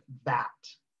running with that,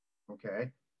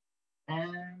 okay?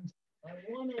 And I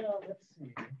wanna, let's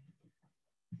see,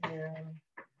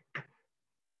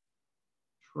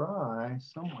 try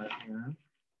somewhere here.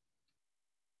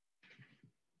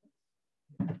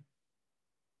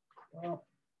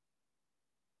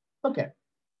 Okay,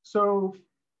 so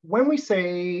when we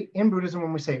say, in Buddhism,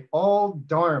 when we say all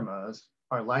dharmas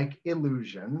are like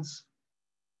illusions,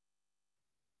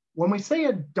 when we say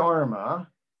a dharma,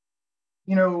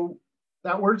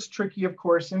 that word's tricky, of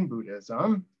course, in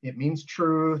Buddhism. It means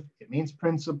truth, it means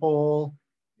principle,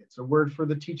 it's a word for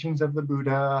the teachings of the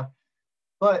Buddha.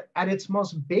 But at its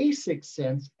most basic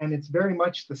sense, and it's very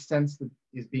much the sense that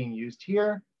is being used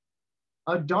here,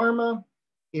 a dharma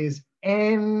is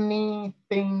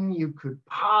anything you could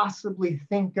possibly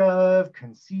think of,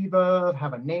 conceive of,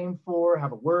 have a name for,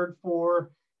 have a word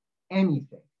for,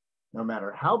 anything, no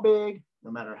matter how big, no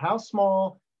matter how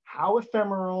small, how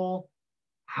ephemeral,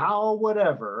 how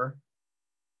whatever.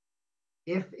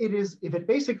 If it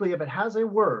has a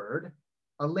word,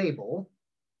 a label,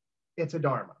 it's a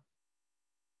dharma.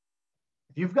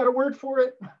 If you've got a word for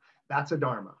it, that's a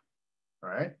dharma, all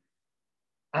right?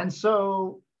 And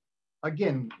so,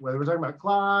 again, whether we're talking about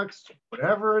clocks,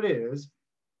 whatever it is,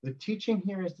 the teaching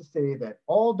here is to say that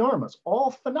all dharmas, all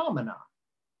phenomena,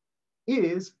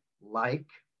 is like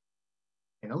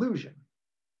an illusion.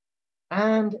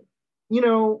 And,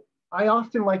 I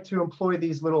often like to employ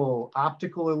these little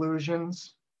optical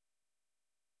illusions.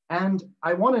 And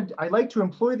I like to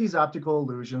employ these optical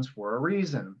illusions for a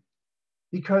reason.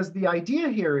 Because the idea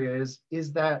here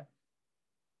is that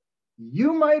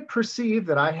you might perceive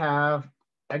that I have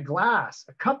a glass,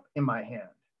 a cup in my hand.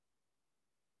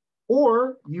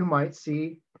 Or you might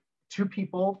see two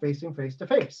people facing face to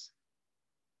face.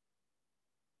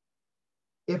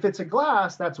 If it's a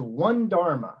glass, that's one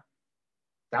Dharma.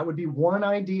 That would be one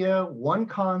idea, one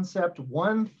concept,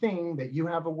 one thing that you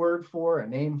have a word for, a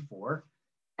name for.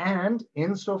 And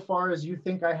insofar as you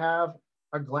think I have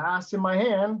a glass in my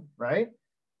hand, right,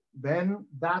 then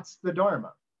that's the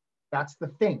Dharma. That's the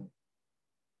thing.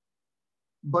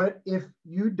 But if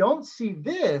you don't see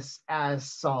this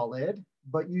as solid,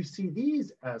 but you see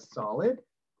these as solid,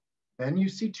 then you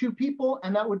see two people,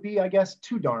 and that would be, I guess,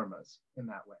 two Dharmas in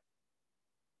that way.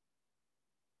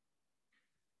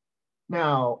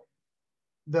 Now,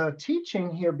 the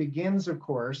teaching here begins, of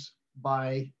course,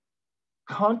 by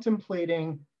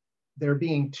contemplating there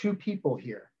being two people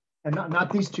here, and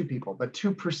not these two people, but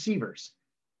two perceivers.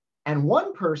 And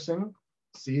one person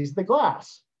sees the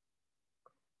glass,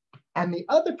 and the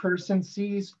other person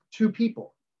sees two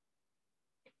people.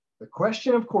 The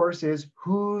question, of course, is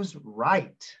who's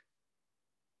right?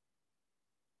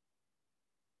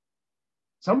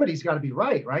 Somebody's got to be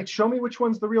right, right? Show me which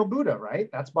one's the real Buddha, right?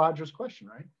 That's Bhadra's question,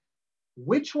 right?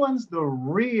 Which one's the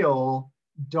real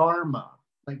Dharma?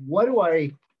 Like, what do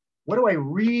I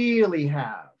really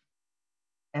have?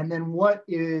 And then what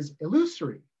is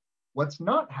illusory? What's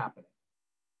not happening?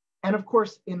 And of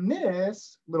course, in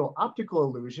this little optical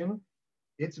illusion,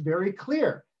 it's very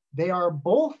clear. They are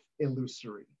both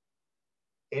illusory.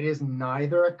 It is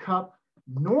neither a cup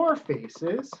nor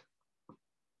faces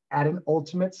at an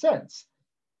ultimate sense.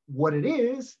 What it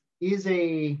is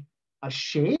a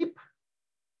shape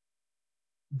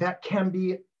that can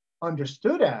be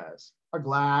understood as a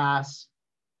glass,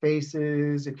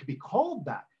 faces, it could be called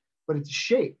that, but it's a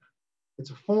shape,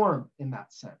 it's a form in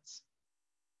that sense.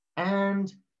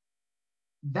 And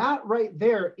that right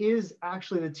there is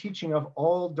actually the teaching of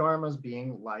all dharmas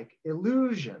being like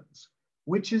illusions,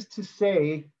 which is to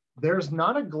say, there's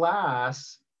not a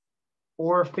glass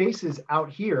or faces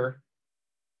out here.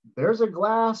 There's a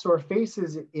glass or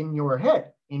faces in your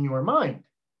head, in your mind.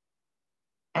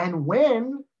 And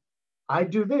when I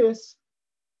do this,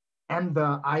 and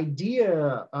the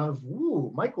idea of,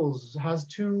 ooh, Michael's has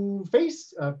two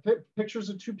pictures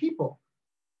of two people,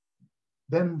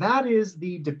 then that is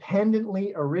the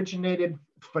dependently originated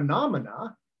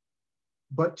phenomena.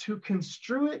 But to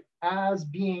construe it as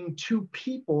being two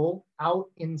people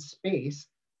out in space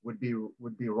would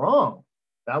be wrong.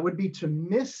 That would be to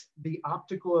miss the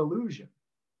optical illusion,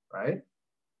 right?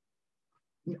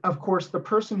 Of course, the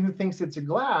person who thinks it's a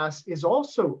glass is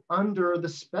also under the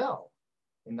spell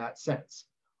in that sense.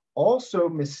 Also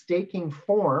mistaking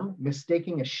form,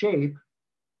 mistaking a shape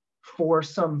for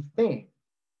something.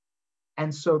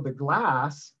 And so the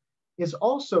glass is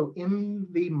also in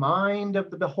the mind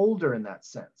of the beholder in that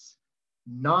sense,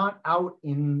 not out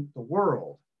in the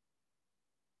world.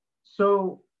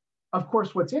 So, of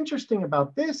course, what's interesting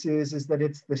about this is that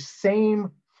it's the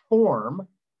same form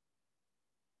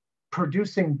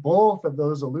producing both of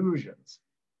those illusions.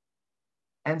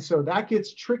 And so that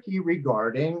gets tricky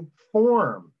regarding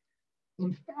form.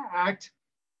 In fact,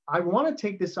 I want to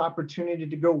take this opportunity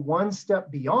to go one step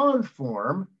beyond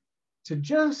form to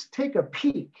just take a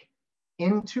peek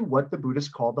into what the Buddhists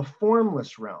call the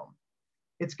formless realm.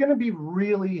 It's going to be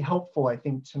really helpful, I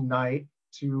think, tonight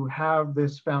to have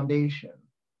this foundation.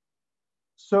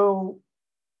 So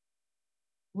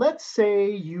let's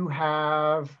say you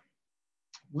are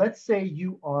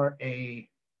a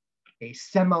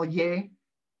sommelier,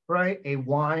 right? A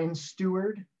wine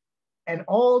steward, and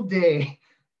all day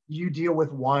you deal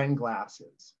with wine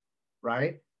glasses,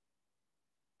 right?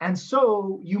 And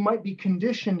so you might be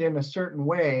conditioned in a certain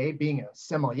way, being a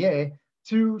sommelier,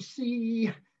 to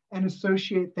see and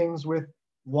associate things with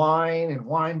wine and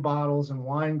wine bottles and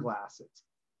wine glasses.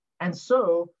 And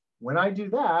so when I do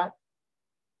that,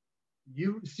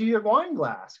 you see a wine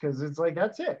glass because it's like,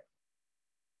 that's it.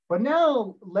 But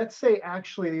now let's say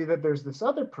actually that there's this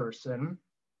other person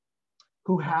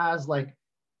who has like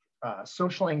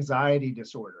social anxiety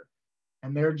disorder,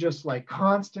 and they're just like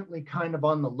constantly kind of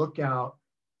on the lookout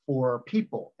for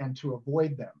people and to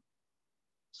avoid them.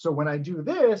 So when I do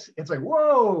this, it's like,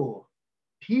 whoa,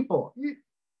 people.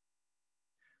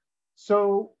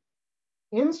 So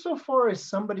insofar as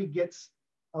somebody gets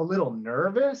a little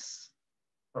nervous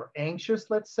or anxious,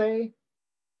 let's say,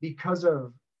 because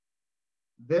of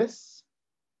this,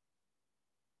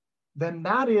 then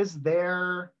that is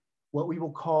their, what we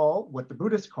will call, what the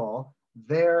Buddhists call,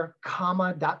 their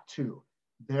Kama Datu,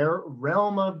 their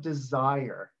realm of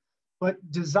desire. But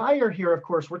desire here, of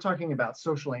course, we're talking about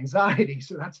social anxiety,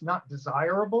 so that's not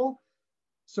desirable.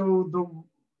 So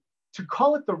to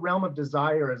call it the realm of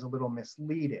desire is a little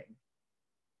misleading.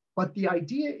 But the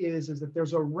idea is that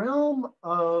there's a realm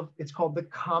of, it's called the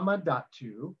Kama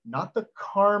Datu, not the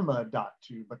Karma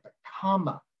Datu, but the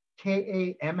Kama,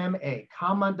 K-A-M-M-A,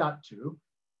 Kama Datu.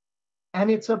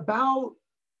 And it's about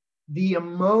the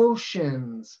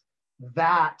emotions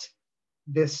that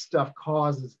this stuff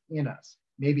causes in us.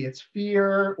 Maybe it's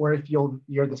fear, or if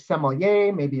you're the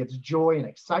sommelier, maybe it's joy and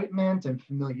excitement and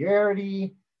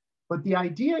familiarity. But the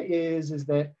idea is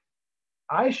that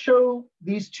I show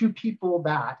these two people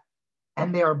that,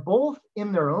 and they are both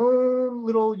in their own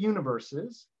little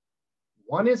universes.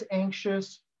 One is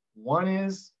anxious, one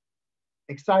is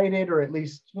excited, or at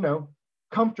least,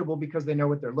 comfortable because they know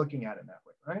what they're looking at in that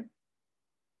way, right?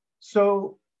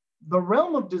 So the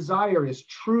realm of desire is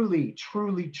truly,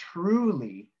 truly,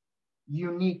 truly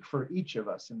unique for each of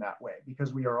us in that way,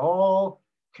 because we are all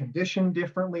conditioned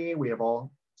differently. We have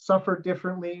all suffered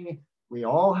differently. We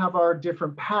all have our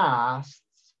different pasts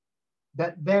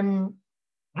that then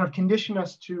have conditioned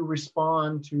us to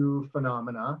respond to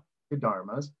phenomena, to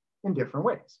dharmas, in different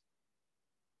ways.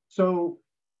 So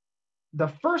the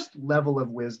first level of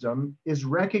wisdom is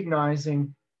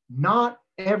recognizing not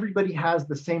everybody has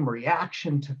the same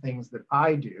reaction to things that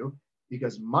I do,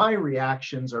 because my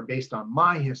reactions are based on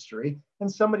my history,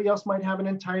 and somebody else might have an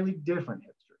entirely different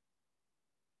history.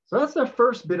 So that's the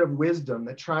first bit of wisdom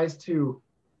that tries to,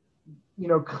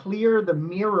 clear the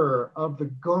mirror of the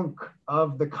gunk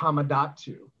of the Kama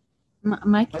Datu.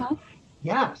 Michael?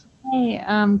 Yes. Hey,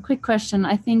 quick question.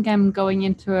 I think I'm going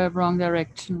into a wrong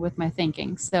direction with my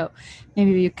thinking, so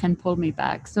maybe you can pull me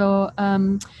back. So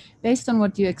based on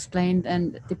what you explained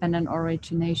and dependent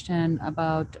origination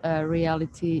about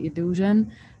reality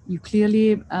illusion, you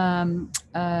clearly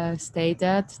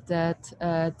stated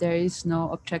that there is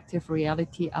no objective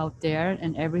reality out there,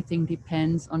 and everything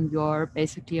depends on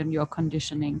basically on your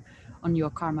conditioning, on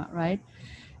your karma, right?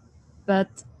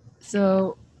 But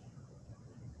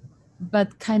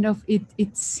kind of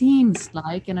it seems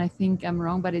like, and I think I'm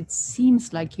wrong, but it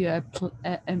seems like you are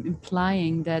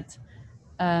implying that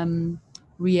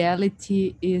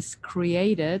reality is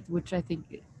created, which I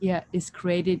think, is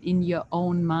created in your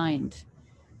own mind.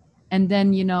 And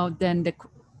then,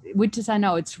 which is, I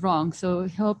know it's wrong, so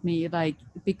help me,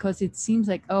 because it seems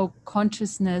like,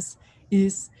 consciousness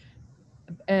is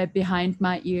behind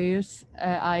my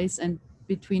eyes and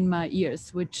between my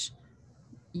ears, which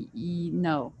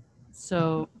no.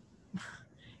 So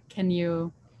can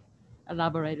you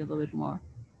elaborate a little bit more?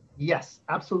 Yes,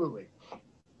 absolutely.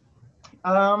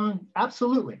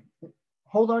 Absolutely.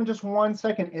 Hold on just 1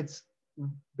 second. It's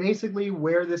basically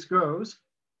where this goes,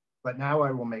 but now I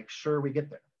will make sure we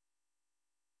get there.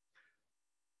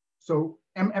 So,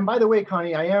 and by the way,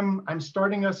 Connie, I'm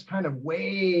starting us kind of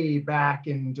way back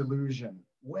in delusion,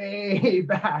 way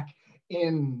back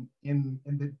in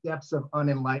the depths of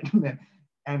unenlightenment,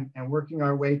 and working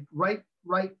our way right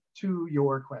to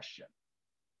your question.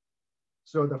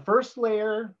 So the first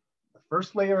layer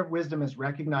of wisdom is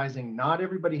recognizing not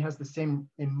everybody has the same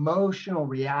emotional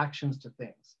reactions to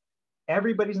things.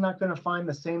 Everybody's not going to find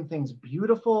the same things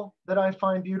beautiful that I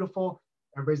find beautiful.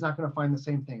 Everybody's not going to find the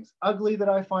same things ugly that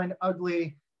I find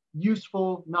ugly,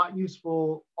 useful, not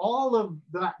useful. All of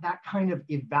that kind of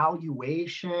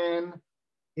evaluation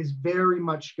is very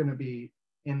much going to be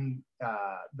in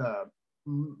the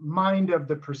mind of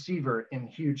the perceiver, in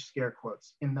huge scare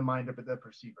quotes, in the mind of the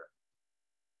perceiver.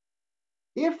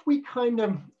 If we kind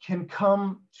of can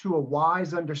come to a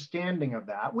wise understanding of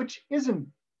that, which isn't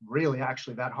really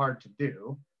actually that hard to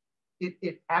do,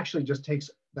 it actually just takes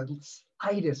the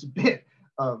slightest bit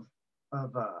of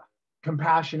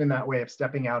compassion in that way of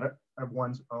stepping out of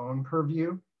one's own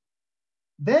purview,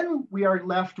 then we are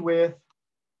left with,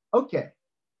 okay,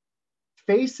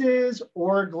 faces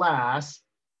or glass,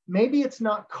 maybe it's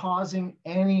not causing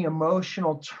any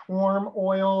emotional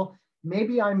turmoil.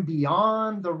 Maybe I'm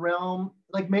beyond the realm,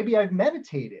 like maybe I've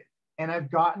meditated and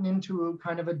I've gotten into a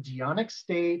kind of a dhyanic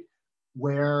state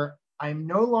where I'm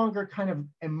no longer kind of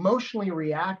emotionally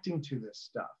reacting to this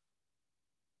stuff.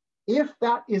 If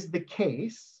that is the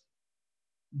case,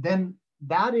 then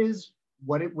that is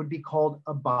what it would be called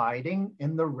abiding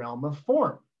in the realm of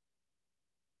form.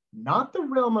 Not the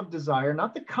realm of desire,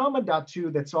 not the Kama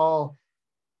Datu that's all,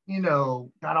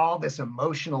 got all this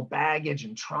emotional baggage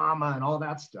and trauma and all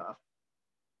that stuff.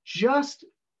 Just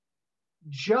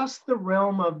the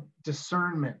realm of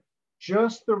discernment,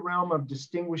 just the realm of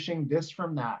distinguishing this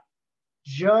from that,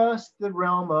 just the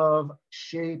realm of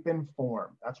shape and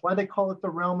form. That's why they call it the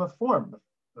realm of form,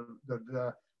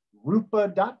 the Rupa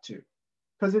Datu,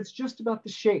 because it's just about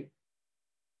the shape.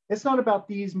 It's not about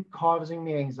these causing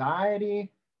me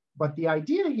anxiety, but the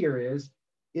idea here is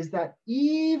that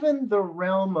even the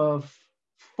realm of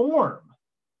form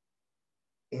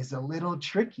is a little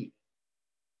tricky.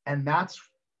 And that's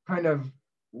where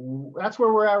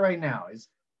we're at right now is,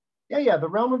 yeah, the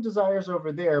realm of desire is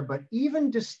over there, but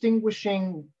even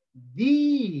distinguishing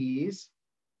these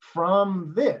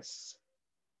from this,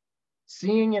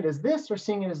 seeing it as this or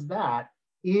seeing it as that,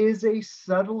 is a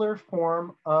subtler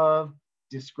form of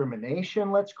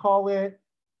discrimination, let's call it,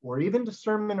 or even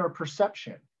discernment or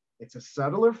perception. It's a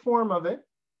subtler form of it,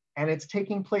 and it's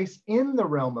taking place in the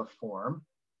realm of form.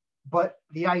 But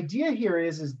the idea here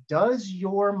is does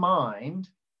your mind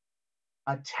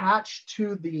attach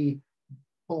to the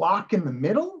block in the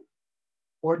middle,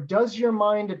 or does your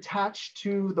mind attach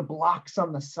to the blocks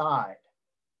on the side?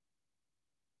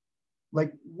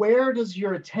 Like, where does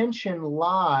your attention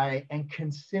lie and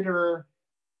consider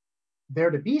there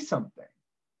to be something?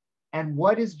 And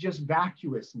what is just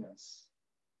vacuousness?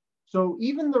 So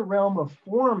even the realm of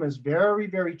form is very,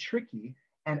 very tricky.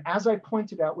 And as I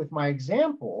pointed out with my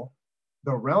example,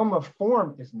 the realm of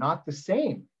form is not the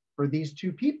same for these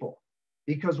two people,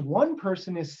 because one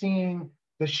person is seeing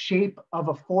the shape of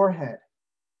a forehead,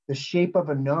 the shape of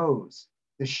a nose,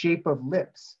 the shape of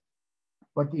lips.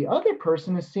 But the other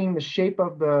person is seeing the shape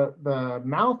of the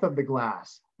mouth of the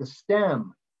glass, the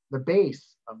stem, the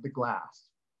base of the glass.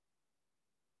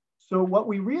 So what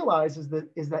we realize is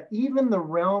that even the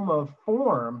realm of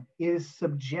form is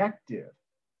subjective,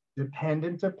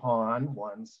 dependent upon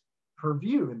one's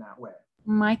purview in that way.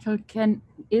 Michael,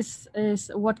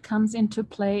 is what comes into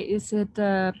play? Is it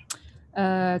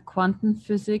quantum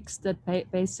physics that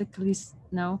basically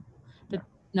no?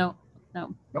 No.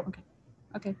 Nope.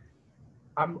 Okay.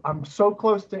 I'm so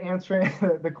close to answering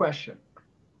the question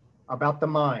about the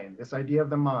mind, this idea of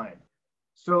the mind.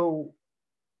 So,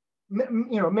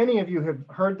 many of you have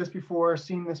heard this before,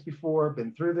 seen this before,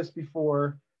 been through this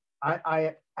before.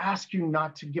 I ask you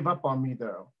not to give up on me,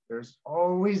 though. There's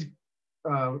always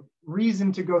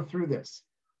reason to go through this.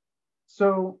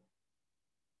 So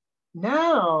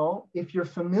now, if you're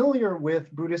familiar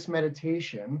with Buddhist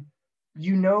meditation,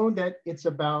 you know that it's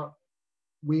about,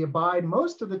 we abide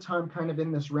most of the time kind of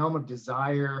in this realm of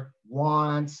desire,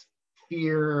 wants,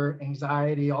 fear,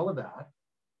 anxiety, all of that.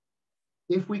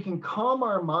 If we can calm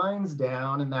our minds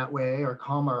down in that way, or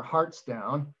calm our hearts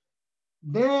down,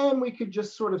 then we could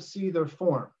just sort of see their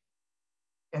form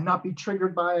and not be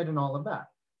triggered by it and all of that.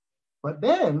 But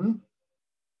then,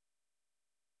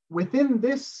 within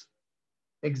this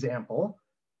example,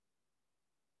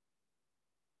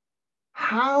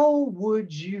 how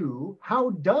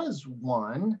does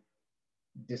one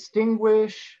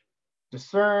distinguish,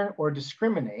 discern, or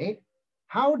discriminate?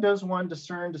 How does one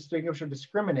discern, distinguish, or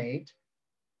discriminate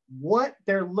what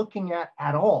they're looking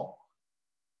at all?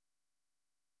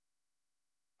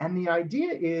 And the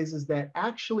idea is that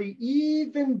actually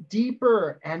even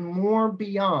deeper and more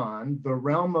beyond the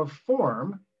realm of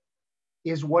form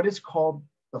is what is called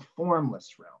the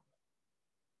formless realm.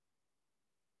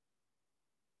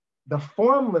 The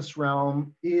formless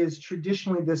realm is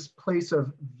traditionally this place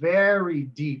of very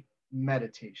deep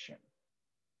meditation.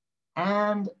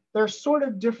 And there's sort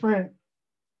of different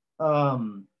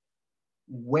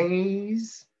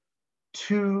ways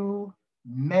to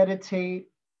meditate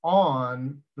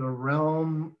on the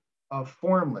realm of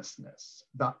formlessness,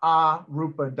 the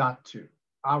Arupa Datu.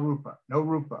 Arupa, no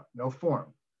rupa, no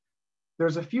form.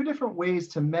 There's a few different ways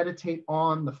to meditate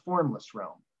on the formless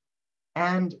realm.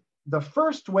 And the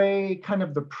first way, kind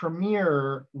of the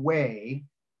premier way,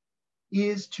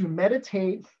 is to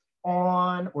meditate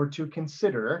on or to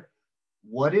consider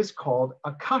what is called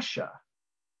akasha,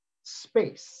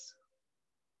 space.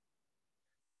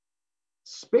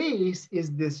 Space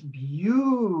is this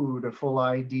beautiful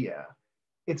idea.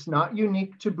 It's not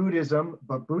unique to Buddhism,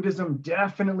 but Buddhism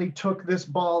definitely took this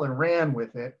ball and ran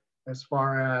with it as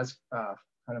far as kind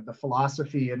of the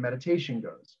philosophy and meditation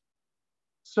goes.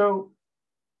 So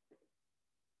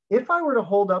if I were to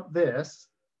hold up this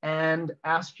and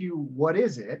ask you, what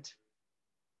is it?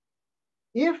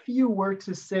 If you were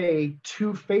to say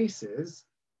two faces,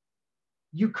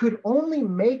 you could only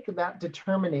make that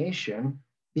determination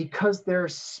because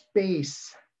there's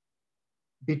space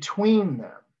between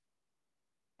them.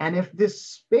 And if this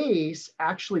space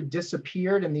actually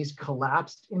disappeared and these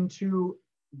collapsed into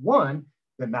one,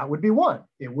 then that would be one.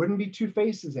 It wouldn't be two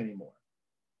faces anymore.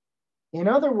 In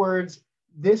other words,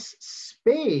 this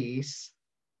space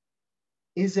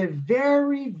is a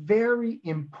very, very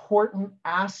important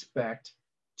aspect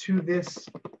to this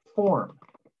form.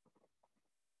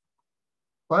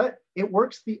 But it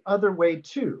works the other way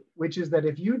too, which is that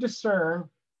if you discern,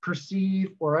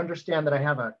 perceive, or understand that I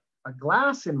have a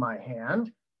glass in my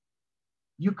hand,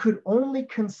 you could only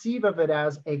conceive of it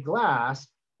as a glass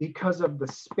because of the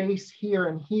space here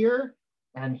and here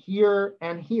and here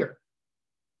and here.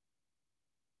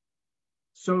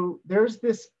 So there's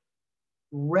this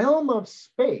realm of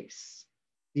space,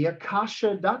 the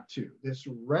Akasha Datu, this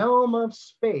realm of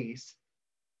space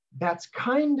that's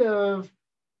kind of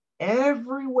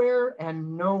everywhere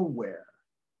and nowhere.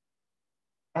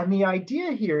 And the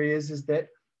idea here is that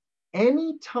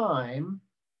anytime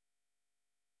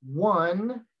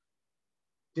one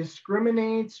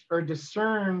discriminates or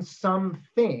discerns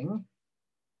something,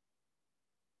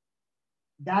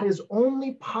 that is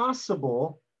only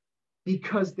possible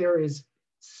because there is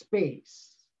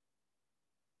space.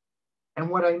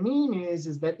 And what I mean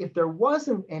is that if there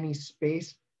wasn't any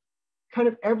space, kind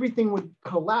of everything would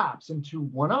collapse into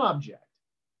one object.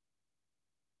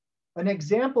 An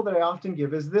example that I often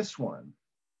give is this one.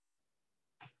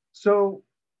 So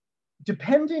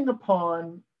depending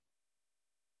upon,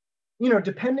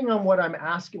 depending on what I'm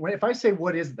asking, if I say,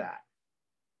 what is that?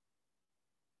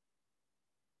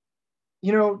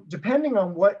 Depending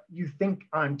on what you think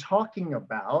I'm talking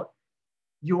about,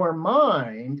 your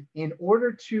mind, in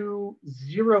order to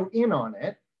zero in on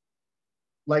it,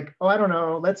 like, oh, I don't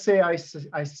know, let's say I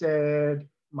said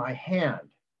my hand.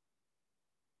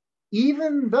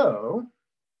 Even though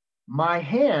my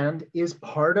hand is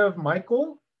part of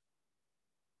Michael,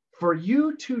 for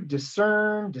you to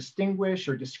discern, distinguish,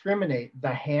 or discriminate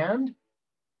the hand,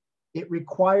 it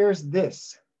requires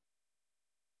this.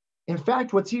 In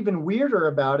fact, what's even weirder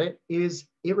about it is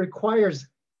it requires,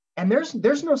 and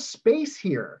there's no space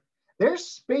here. There's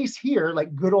space here,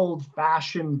 like good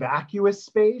old-fashioned vacuous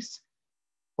space.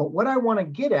 But what I want to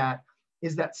get at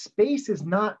is that space is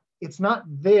not, it's not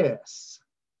this.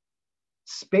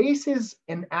 Space is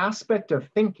an aspect of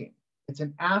thinking. It's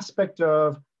an aspect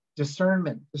of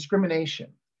discernment,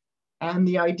 discrimination. And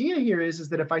the idea here is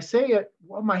that if I say,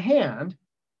 well, my hand,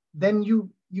 then you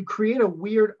create a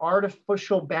weird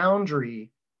artificial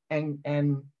boundary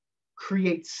and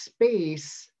create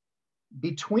space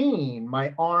between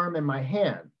my arm and my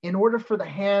hand in order for the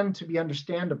hand to be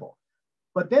understandable.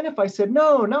 But then if I said,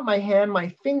 no, not my hand, my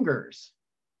fingers,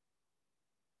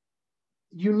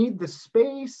 you need the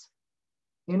space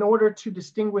in order to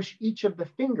distinguish each of the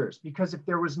fingers, because if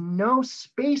there was no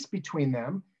space between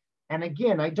them, and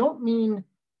again, I don't mean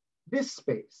this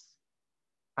space,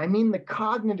 I mean the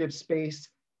cognitive space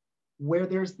where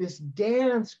there's this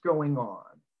dance going on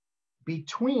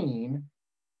between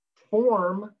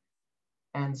form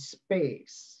and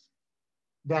space,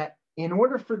 that in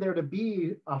order for there to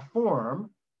be a form,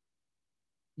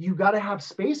 you got to have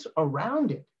space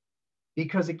around it.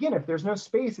 Because again, if there's no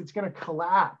space, it's going to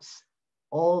collapse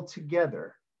all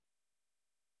together.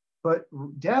 But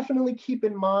definitely keep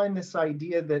in mind this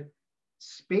idea that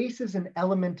space is an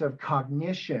element of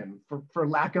cognition, for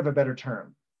lack of a better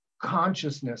term,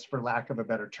 consciousness, for lack of a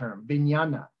better term,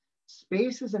 vijnana.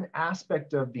 Space is an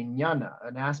aspect of vijnana,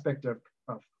 an aspect of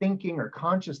thinking or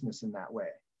consciousness in that way.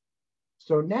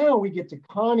 So now we get to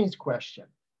Connie's question,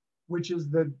 which is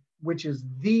the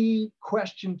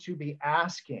question to be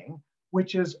asking,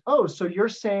 which is, oh, so you're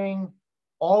saying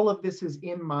all of this is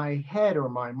in my head or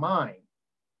my mind.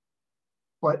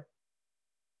 But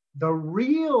the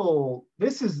real,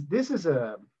 this is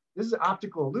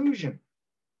optical illusion.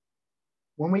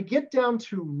 When we get down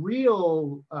to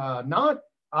real, not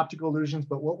optical illusions,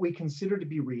 but what we consider to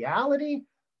be reality,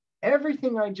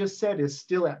 everything I just said is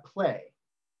still at play.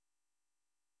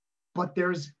 But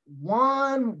there's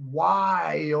one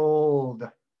wild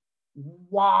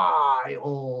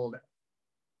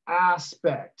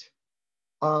aspect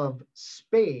of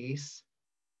space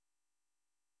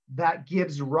that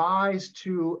gives rise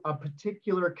to a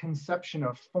particular conception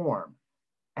of form.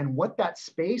 And what that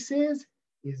space is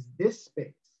this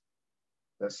space,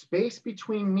 the space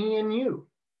between me and you.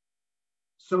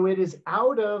 So it is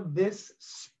out of this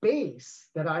space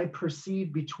that I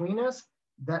perceive between us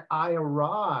that I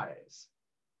arise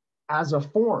as a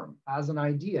form, as an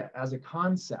idea, as a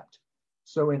concept.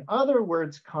 So in other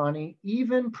words, Connie,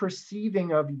 even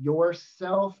perceiving of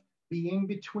yourself being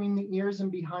between the ears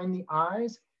and behind the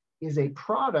eyes is a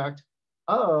product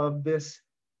of this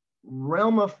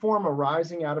realm of form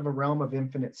arising out of a realm of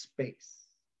infinite space.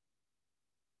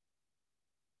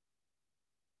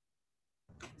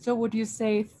 So would you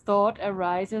say thought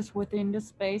arises within the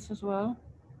space as well?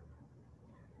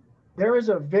 There is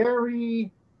a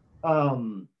very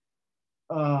it's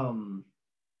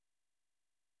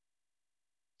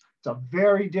a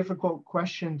very difficult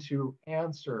question to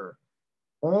answer,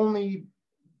 only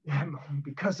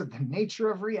because of the nature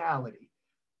of reality.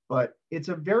 But it's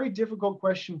a very difficult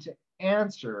question to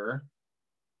answer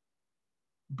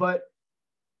But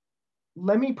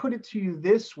let me put it to you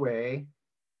this way.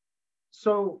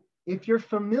 So if you're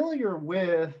familiar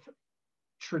with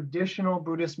traditional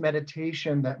Buddhist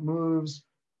meditation that moves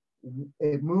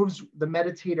the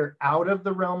meditator out of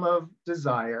the realm of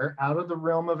desire, out of the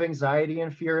realm of anxiety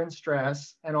and fear and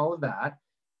stress and all of that,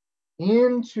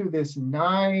 into this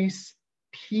nice,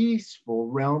 peaceful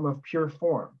realm of pure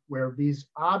form, where these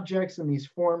objects and these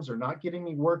forms are not getting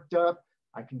me worked up.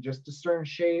 I can just discern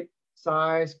shape,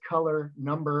 size, color,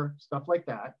 number, stuff like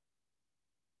that.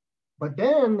 But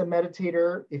then the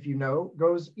meditator, if you know,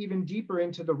 goes even deeper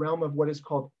into the realm of what is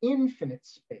called infinite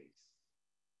space.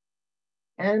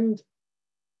 And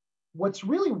what's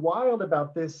really wild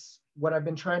about this, what I've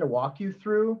been trying to walk you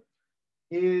through,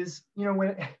 is, you know,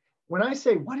 when I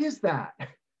say, what is that?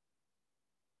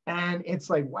 And it's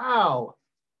like, wow,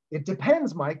 it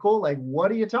depends, Michael. Like,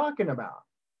 what are you talking about?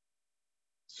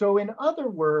 So in other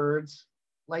words,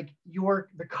 like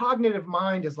the cognitive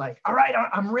mind is like, all right,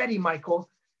 I'm ready, Michael.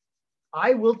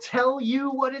 I will tell you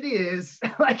what it is,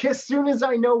 like as soon as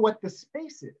I know what the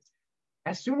space is.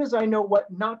 As soon as I know what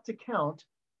not to count,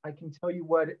 I can tell you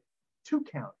what to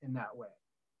count in that way.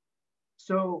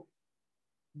 So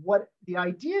what the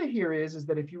idea here is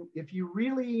that if you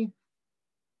really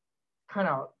kind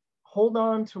of hold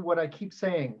on to what I keep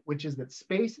saying, which is that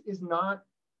space is not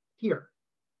here.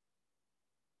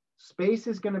 Space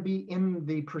is going to be in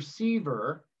the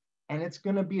perceiver, and it's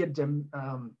going to be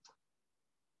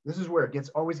this is where it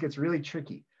always gets really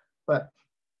tricky, but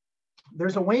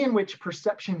there's a way in which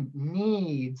perception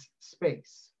needs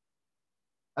space.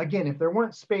 Again, if there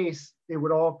weren't space, it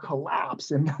would all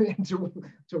collapse into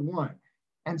one.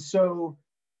 And so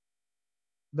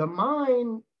the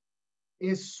mind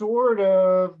is sort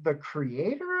of the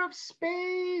creator of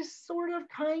space, sort of,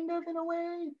 kind of, in a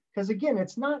way. Because again,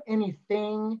 it's not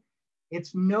anything,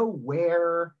 it's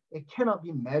nowhere, it cannot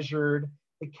be measured,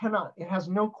 it has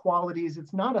no qualities,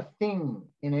 it's not a thing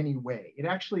in any way. It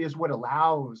actually is what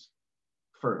allows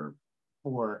for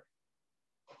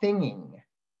thinging.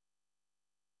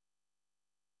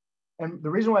 And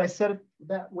the reason why I said it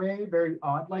that way, very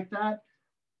odd like that,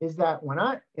 is that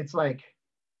it's like,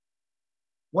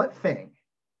 what thing?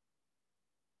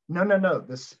 No.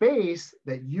 The space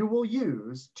that you will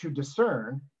use to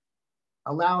discern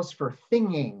allows for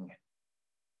thinging.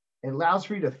 It allows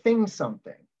for you to thing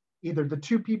something, either the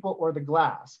two people or the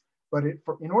glass. But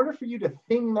in order for you to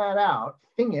thing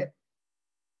it,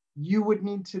 you would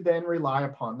need to then rely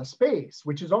upon the space,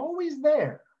 which is always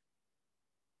there.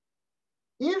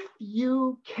 If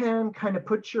you can kind of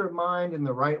put your mind in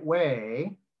the right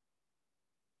way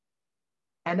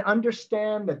and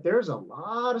understand that there's a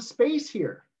lot of space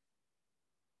here.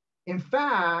 In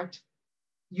fact,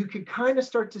 you could kind of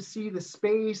start to see the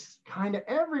space kind of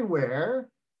everywhere,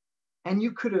 and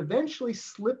you could eventually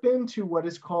slip into what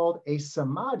is called a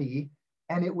samadhi,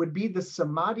 and it would be the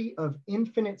samadhi of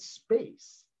infinite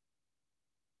space.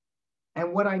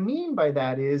 And what I mean by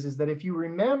that is that if you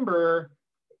remember,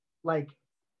 like,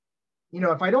 you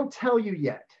know, if I don't tell you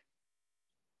yet,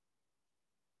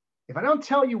 if I don't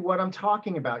tell you what I'm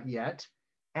talking about yet,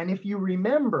 and if you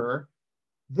remember,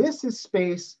 this is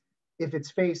space if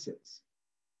it's faces,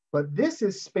 but this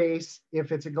is space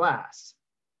if it's a glass.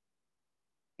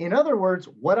 In other words,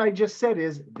 what I just said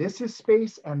is this is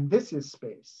space and this is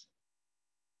space.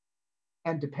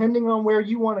 And depending on where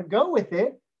you want to go with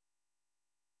it,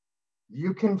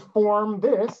 you can form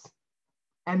this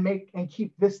and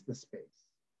keep this the space.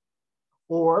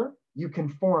 Or you can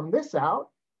form this out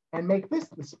and make this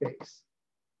the space.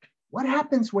 What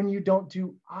happens when you don't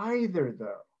do either,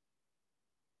 though?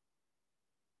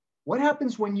 What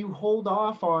happens when you hold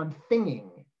off on thinging?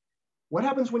 What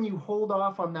happens when you hold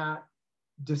off on that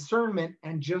discernment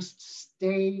and just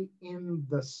stay in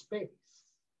the space?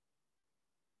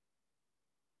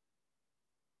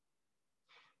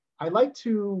 I like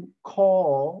to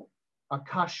call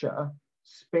akasha,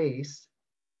 space,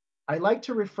 I like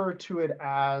to refer to it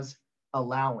as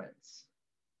allowance.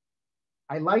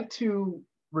 I like to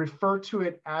refer to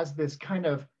it as this kind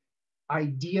of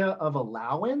idea of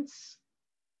allowance,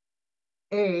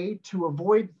 to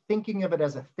avoid thinking of it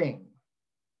as a thing,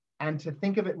 and to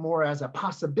think of it more as a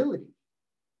possibility.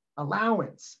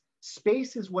 Allowance.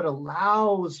 Space is what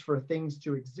allows for things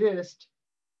to exist.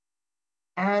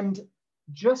 And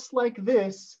just like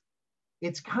this,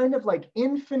 it's kind of like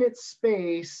infinite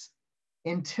space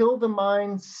until the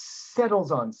mind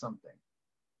settles on something.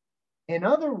 In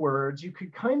other words, you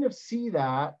could kind of see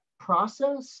that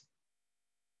process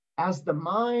as the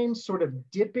mind sort of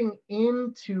dipping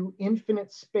into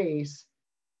infinite space,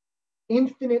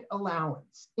 infinite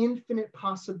allowance, infinite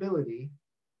possibility,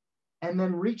 and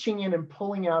then reaching in and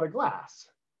pulling out a glass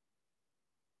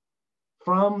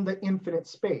from the infinite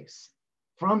space,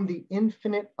 from the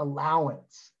infinite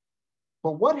allowance.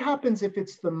 But what happens if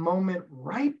it's the moment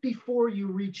right before you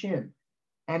reach in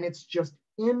and it's just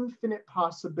infinite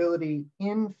possibility,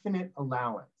 infinite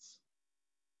allowance?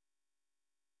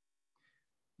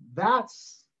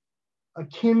 That's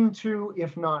akin to,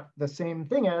 if not the same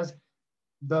thing as,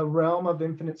 the realm of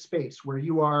infinite space, where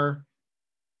you are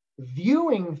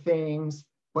viewing things,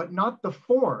 but not the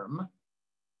form,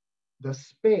 the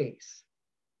space.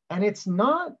 And it's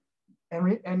not,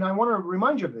 and I want to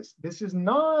remind you of this, this is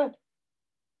not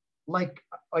like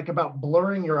about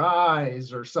blurring your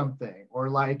eyes or something, or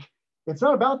like, it's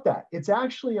not about that. It's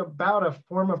actually about a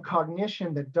form of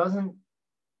cognition that doesn't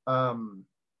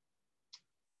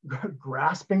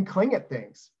grasp and cling at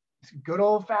things. It's good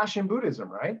old fashioned Buddhism,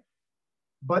 right?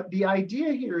 But the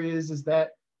idea here is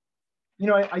that, you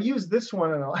know, I use this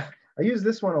one a lot. I use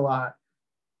this one a lot,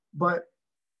 but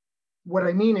what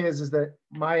I mean is that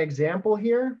my example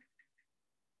here,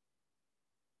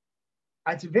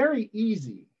 it's very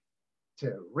easy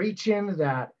to reach into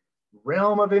that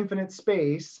realm of infinite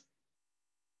space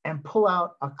and pull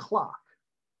out a clock,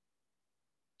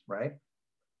 right?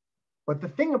 But the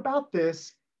thing about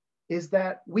this is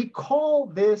that we call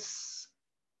this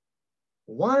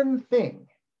one thing,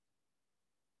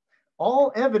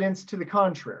 all evidence to the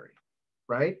contrary,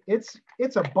 right? It's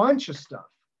a bunch of stuff,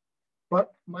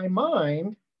 but my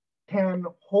mind can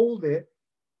hold it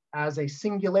as a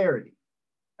singularity,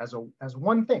 as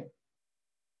one thing.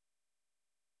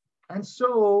 And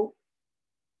so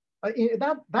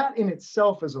that in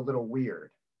itself is a little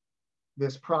weird.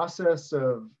 This process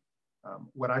of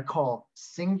what I call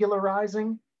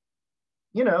singularizing,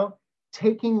 you know,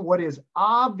 taking what is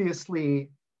obviously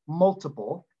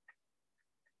multiple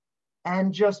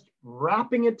and just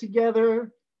wrapping it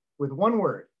together with one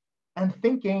word and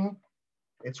thinking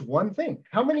it's one thing.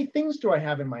 How many things do I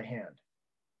have in my hand?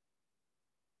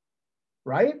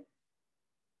 Right?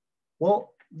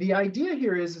 Well, the idea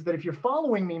here is that if you're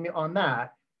following me on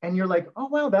that and you're like, oh,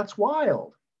 wow, that's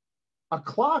wild. A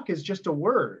clock is just a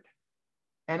word.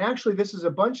 And actually, this is a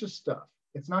bunch of stuff.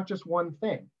 It's not just one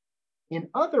thing. In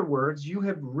other words, you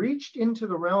have reached into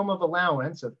the realm of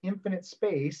allowance of infinite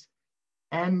space,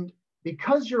 and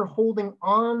because you're holding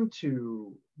on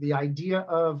to the idea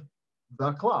of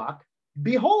the clock,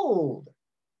 behold,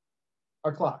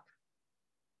 a clock.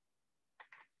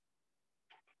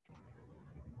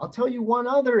 I'll tell you one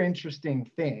other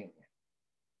interesting thing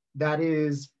that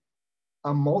is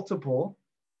a multiple,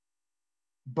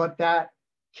 but that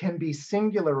can be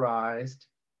singularized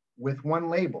with one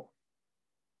label.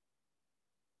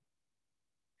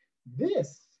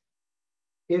 This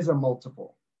is a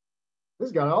multiple. This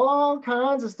has got all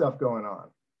kinds of stuff going on.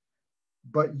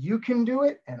 But you can do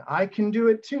it and I can do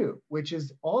it too, which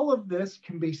is all of this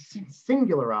can be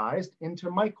singularized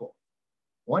into Michael,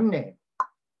 one name.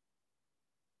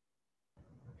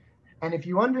 And if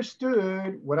you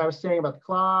understood what I was saying about the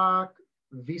clock,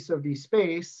 vis-a-vis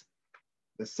space,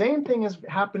 the same thing is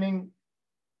happening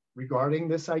regarding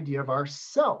this idea of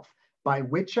ourself, by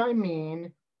which I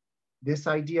mean this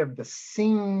idea of the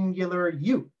singular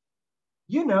you.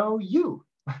 You know, you.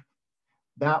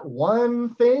 That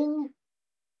one thing.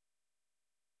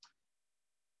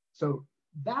 So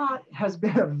that has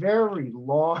been a very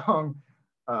long,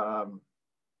 and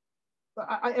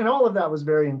all of that was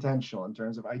very intentional in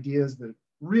terms of ideas that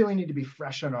really need to be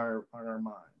fresh on our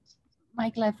minds.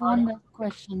 Michael, I have one more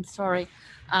question. Sorry.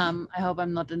 I hope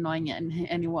I'm not annoying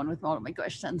anyone with all of my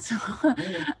questions.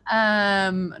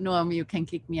 Norm, you can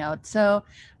kick me out. So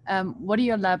what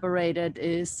you elaborated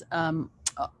is, you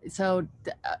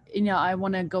know, I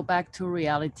want to go back to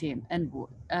reality and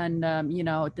you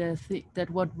know, that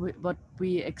what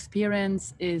we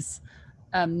experience is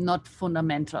not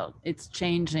fundamental. It's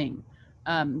changing.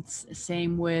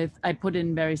 Same with, I put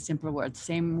in very simple words,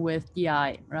 same with the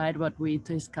I, right? What we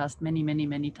discussed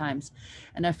many times.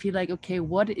 And I feel like, okay,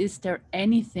 is there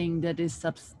anything that is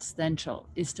substantial?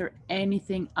 Is there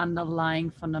anything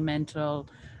underlying fundamental,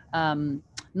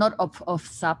 not of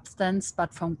substance,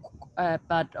 but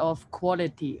but of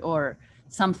quality or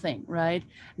something, right?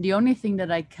 The only thing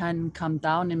that I can come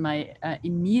down in my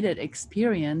immediate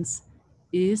experience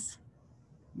is,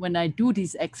 when I do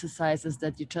these exercises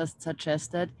that you just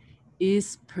suggested,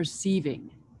 is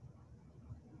perceiving.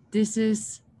 This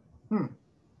is, you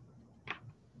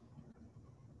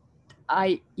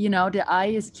know, the I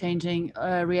is changing,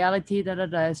 reality,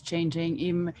 is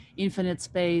changing, infinite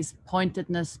space,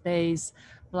 pointedness space,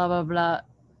 blah, blah, blah.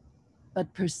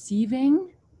 But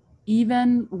perceiving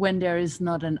even when there is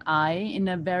not an I in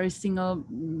a very single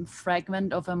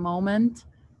fragment of a moment,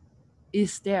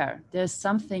 is there. There's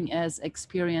something as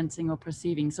experiencing or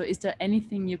perceiving. So is there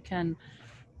anything you can,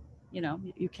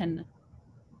 you can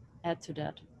add to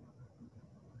that?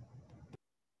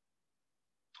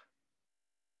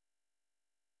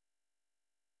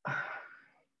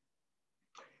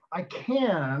 I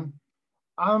can.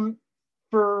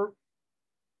 For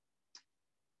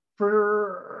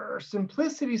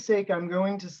simplicity's sake, I'm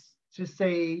going to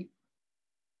say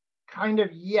kind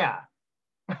of yeah.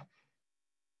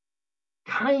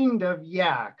 Kind of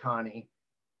yeah, Connie.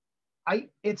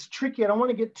 It's tricky. I don't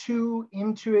want to get too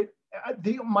into it.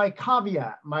 My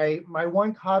caveat, my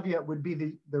one caveat would be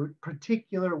the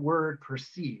particular word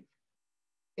perceive.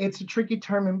 It's a tricky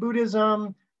term in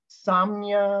Buddhism.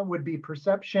 Samya would be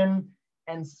perception,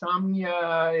 and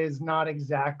samya is not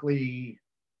exactly,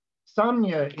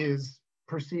 samya is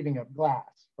perceiving a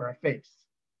glass or a face.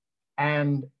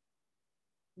 And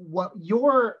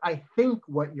I think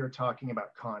what you're talking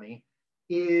about, Connie,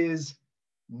 is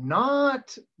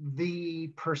not the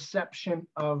perception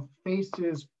of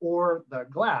faces or the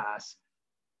glass,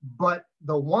 but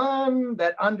the one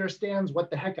that understands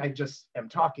what the heck I just am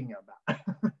talking about,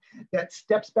 that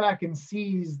steps back and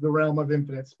sees the realm of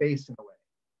infinite space in a way.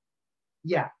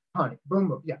 Yeah, honey, boom,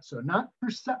 boom. Yeah, so not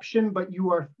perception, but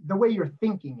the way you're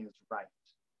thinking is right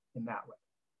in that way.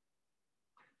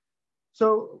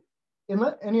 So,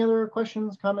 any other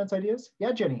questions, comments, ideas?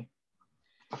 Yeah, Jenny.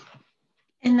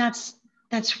 And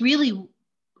that's really,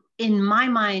 in my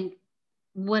mind,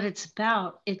 what it's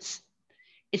about. It's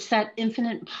that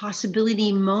infinite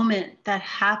possibility moment that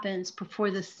happens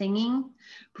before the thinking,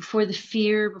 before the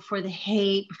fear, before the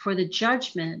hate, before the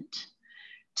judgment,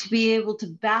 to be able to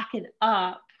back it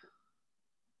up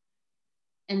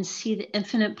and see the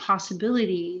infinite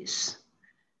possibilities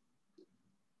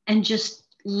and just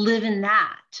live in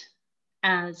that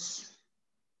as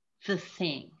the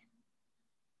thing.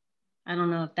 I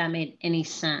don't know if that made any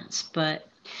sense, but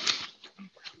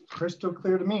crystal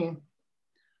clear to me.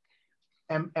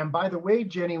 And by the way,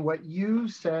 Jenny, what you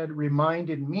said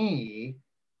reminded me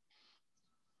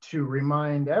to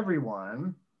remind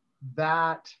everyone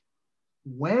that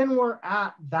when we're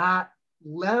at that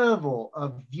level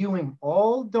of viewing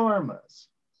all dharmas,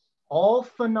 all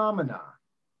phenomena,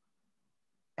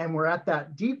 and we're at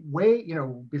that deep way,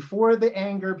 before the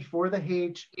anger, before the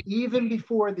hate, even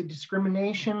before the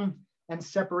discrimination and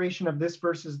separation of this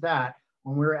versus that,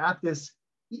 when we're at this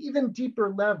even deeper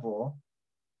level,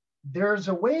 there's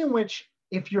a way in which,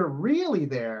 if you're really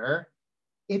there,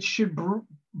 it should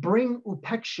bring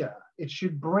upeksha, it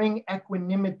should bring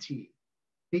equanimity,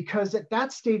 because at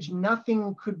that stage,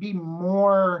 nothing could be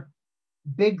more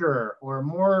bigger or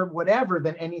more whatever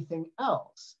than anything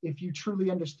else, if you truly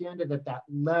understand it at that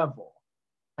level.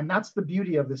 And that's the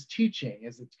beauty of this teaching,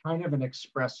 is it's kind of an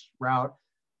express route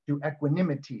to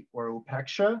equanimity or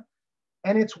upeksha.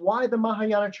 And it's why the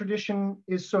Mahayana tradition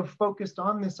is so focused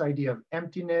on this idea of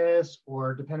emptiness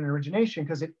or dependent origination,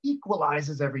 because it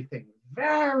equalizes everything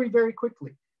very, very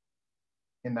quickly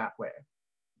in that way.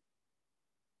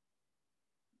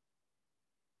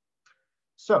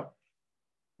 So,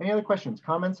 any other questions,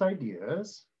 comments,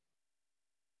 ideas?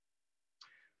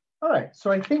 All right,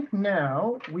 so I think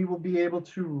now we will be able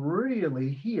to really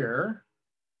hear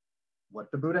what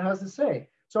the Buddha has to say.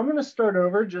 So I'm going to start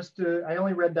over I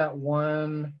only read that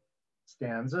one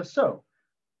stanza. So,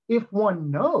 if one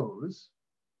knows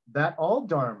that all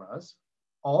dharmas,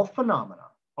 all phenomena,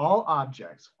 all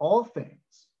objects, all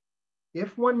things,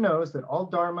 if one knows that all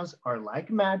dharmas are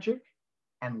like magic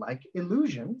and like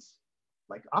illusions,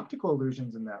 like optical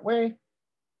illusions in that way,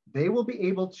 they will be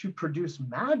able to produce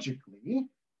magically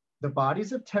the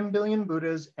bodies of 10 billion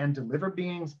Buddhas and deliver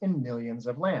beings in millions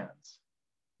of lands.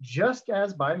 Just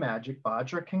as by magic,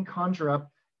 Bhadra can conjure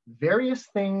up various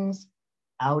things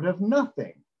out of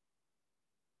nothing.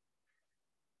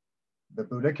 The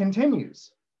Buddha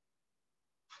continues,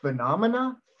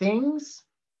 phenomena, things,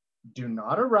 do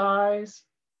not arise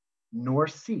nor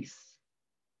cease,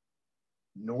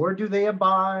 nor do they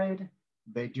abide,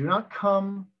 they do not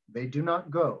come, they do not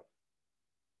go.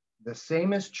 The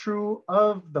same is true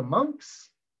of the monks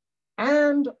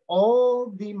and all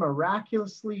the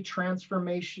miraculous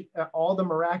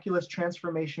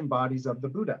transformation bodies of the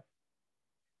Buddha.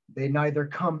 They neither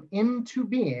come into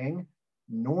being,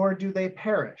 nor do they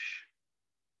perish,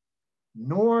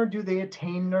 nor do they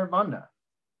attain nirvana.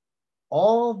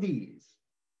 All these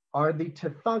are the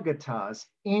Tathagata's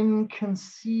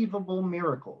inconceivable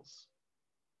miracles.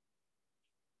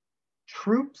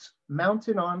 Troops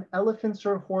mounted on elephants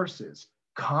or horses,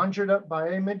 conjured up by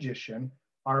a magician,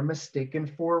 are mistaken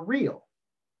for real.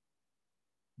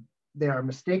 They are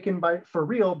mistaken for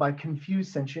real by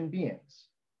confused sentient beings.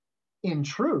 In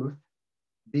truth,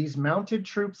 these mounted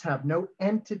troops have no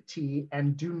entity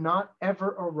and do not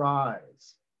ever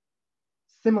arise.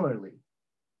 Similarly,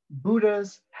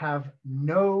 Buddhas have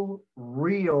no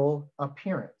real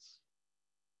appearance.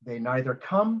 They neither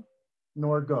come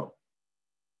nor go.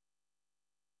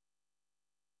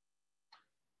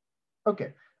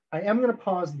 Okay, I am going to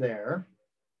pause there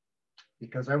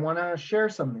because I want to share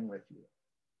something with you.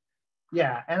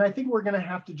 Yeah, and I think we're going to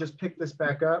have to just pick this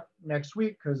back up next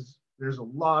week because there's a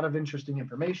lot of interesting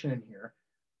information in here.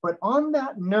 But on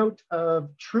that note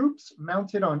of troops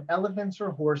mounted on elephants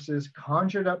or horses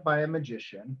conjured up by a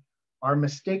magician are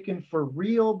mistaken for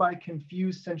real by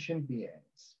confused sentient beings.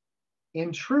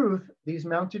 In truth, these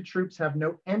mounted troops have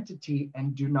no entity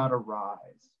and do not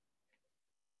arise.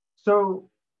 So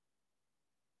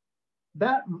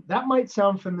that might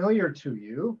sound familiar to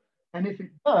you. And if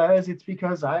it does, it's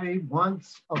because I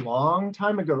once, a long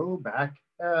time ago, back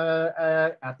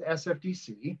at the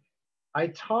SFDC, I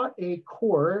taught a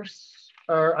course,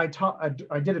 or I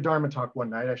did a Dharma talk one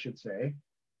night, I should say.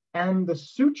 And the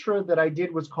sutra that I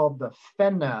did was called the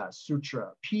Phena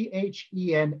Sutra,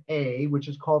 P-H-E-N-A, which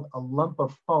is called a lump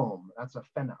of foam. That's a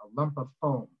phena, a lump of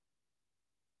foam.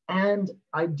 And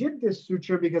I did this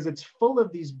sutra because it's full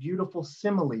of these beautiful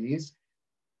similes.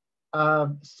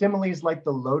 Similes like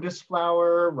the lotus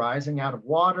flower rising out of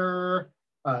water,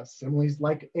 similes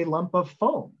like a lump of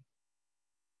foam.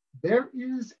 There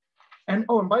is, and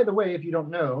by the way, if you don't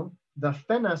know, the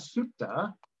Phena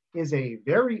Sutta is a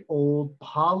very old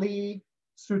Pali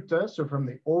sutta, so from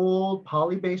the old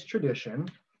Pali-based tradition.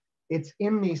 It's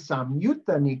in the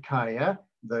Samyutta Nikaya,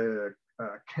 the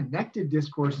connected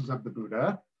discourses of the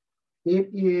Buddha.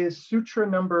 It is sutra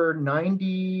number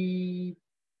 90,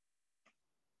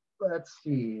 let's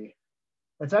see,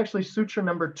 it's actually sutra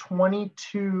number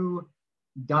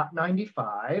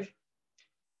 22.95.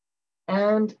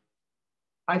 And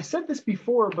I've said this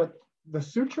before, but the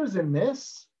sutras in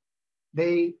this,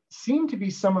 they seem to be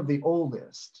some of the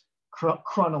oldest,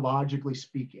 chronologically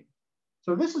speaking.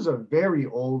 So this is a very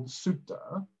old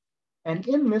sutta. And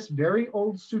in this very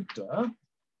old sutta,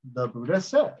 the Buddha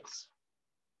says,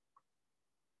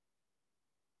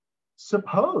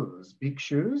 suppose,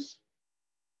 bhikshus,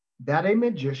 that a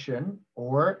magician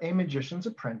or a magician's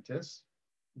apprentice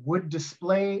would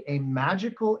display a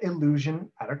magical illusion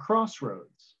at a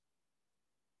crossroads.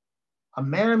 A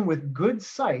man with good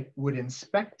sight would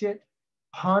inspect it,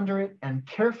 ponder it, and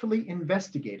carefully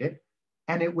investigate it,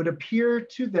 and it would appear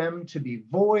to them to be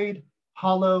void,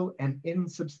 hollow, and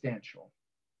insubstantial.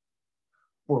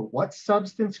 For what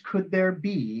substance could there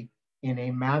be in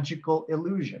a magical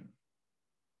illusion?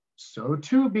 So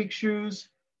too, bhikshus,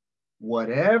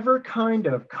 whatever kind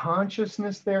of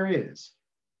consciousness there is,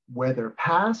 whether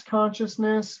past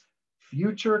consciousness,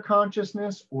 future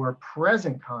consciousness, or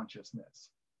present consciousness,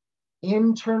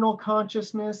 internal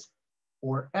consciousness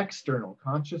or external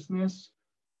consciousness,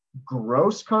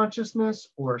 gross consciousness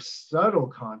or subtle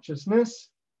consciousness,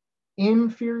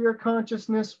 inferior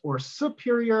consciousness or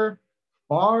superior,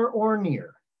 far or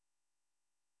near.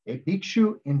 A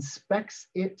bhikshu inspects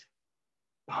it,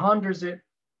 ponders it,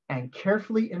 and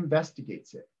carefully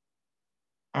investigates it,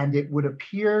 and it would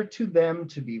appear to them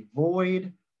to be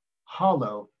void,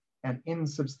 hollow, and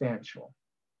insubstantial.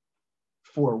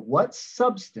 For what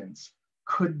substance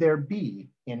could there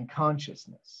be in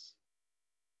consciousness?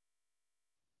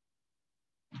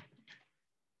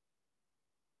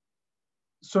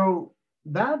 So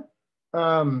that,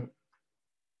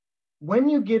 when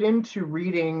you get into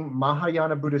reading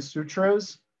Mahayana Buddhist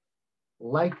sutras,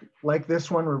 like this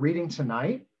one we're reading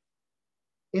tonight,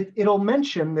 it'll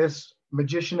mention this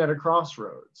magician at a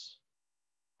crossroads.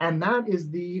 And that is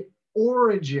the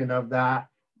origin of that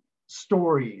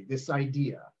story, this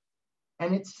idea.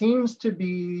 And it seems to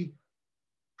be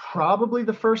probably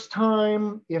the first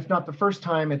time, if not the first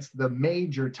time, it's the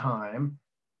major time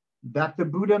that the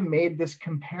Buddha made this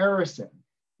comparison.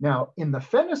 Now, in the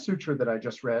Phena Sutra that I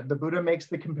just read, the Buddha makes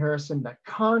the comparison that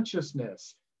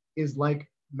consciousness is like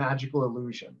magical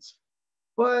illusions.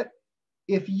 But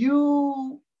if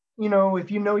you know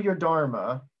your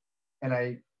Dharma, and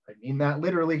I mean that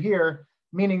literally here,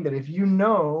 meaning that if you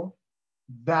know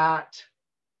that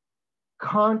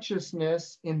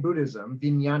consciousness in Buddhism,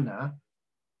 vijnana,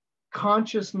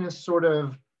 consciousness sort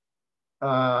of,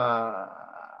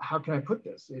 how can I put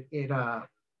this?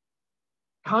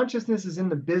 Consciousness is in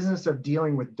the business of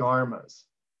dealing with dharmas,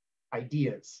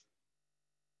 ideas.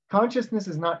 Consciousness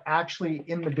is not actually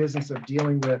in the business of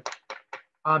dealing with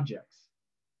objects.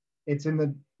 It's in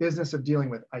the business of dealing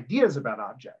with ideas about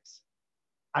objects.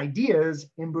 Ideas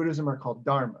in Buddhism are called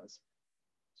dharmas.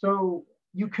 So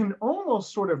you can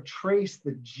almost sort of trace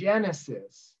the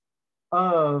genesis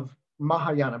of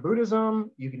Mahayana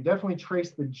Buddhism. You can definitely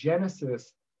trace the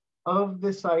genesis of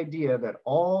this idea that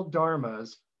all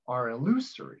dharmas are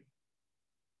illusory,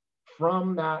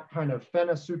 from that kind of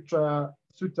Phena Sutra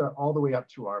all the way up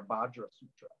to our Bhadra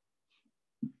Sutra.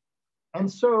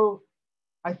 And so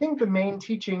I think the main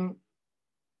teaching,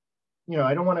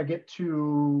 I don't want to get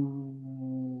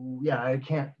too, I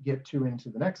can't get too into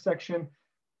the next section.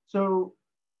 So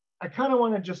I kind of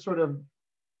want to just sort of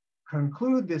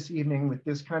conclude this evening with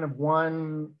this kind of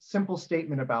one simple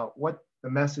statement about what the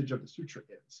message of the sutra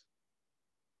is.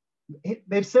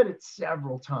 They've said it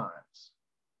several times.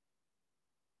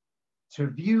 To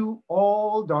view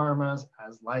all dharmas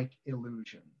as like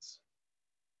illusions.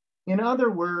 In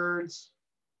other words,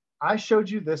 I showed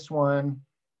you this one,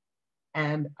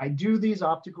 and I do these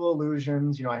optical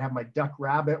illusions. I have my duck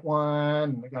rabbit one,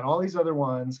 and I got all these other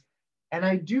ones, and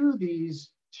I do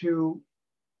these to,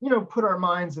 put our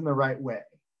minds in the right way,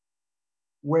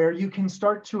 where you can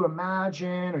start to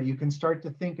imagine, or you can start to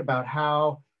think about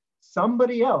how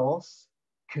somebody else,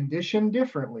 conditioned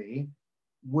differently,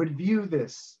 would view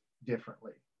this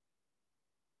differently.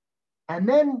 And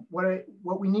then what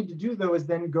we need to do, though, is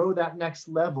then go that next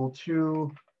level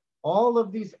to all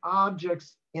of these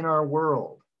objects in our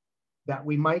world that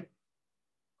we might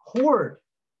hoard,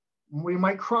 we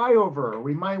might cry over,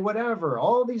 we might whatever,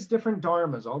 all these different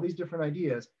dharmas, all these different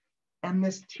ideas. And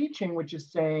this teaching, which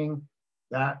is saying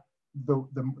that the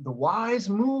wise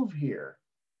move here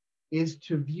is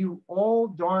to view all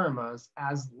dharmas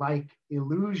as like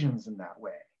illusions in that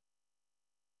way.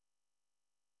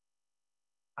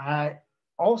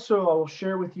 I'll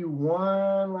share with you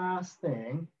one last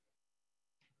thing.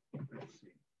 Let's see.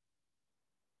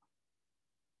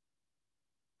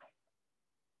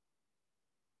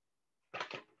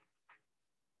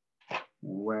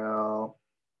 Well,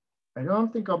 I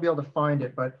don't think I'll be able to find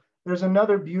it, but there's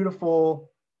another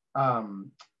beautiful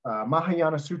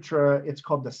Mahayana Sutra. It's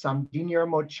called the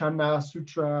Samdhinirmochana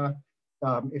Sutra,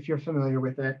 if you're familiar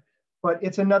with it. But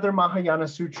it's another Mahayana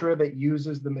Sutra that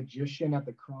uses the magician at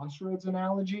the crossroads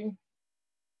analogy.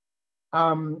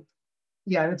 And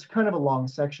it's kind of a long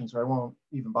section, so I won't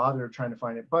even bother trying to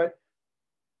find it. But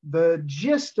the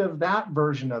gist of that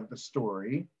version of the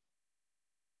story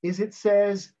is it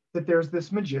says that there's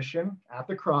this magician at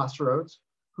the crossroads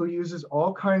who uses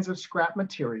all kinds of scrap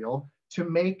material to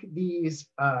make these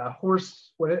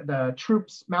the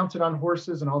troops mounted on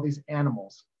horses and all these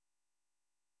animals.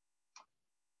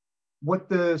 What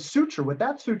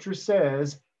that sutra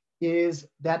says is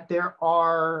that there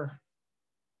are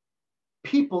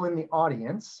people in the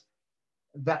audience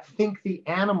that think the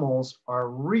animals are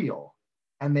real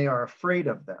and they are afraid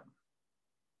of them.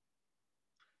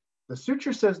 The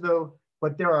sutra says, though,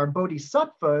 but there are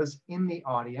bodhisattvas in the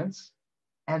audience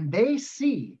and they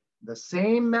see the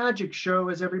same magic show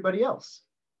as everybody else.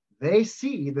 They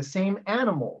see the same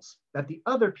animals that the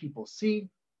other people see,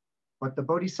 but the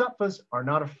bodhisattvas are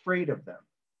not afraid of them.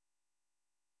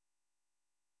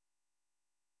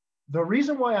 The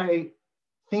reason why I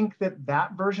think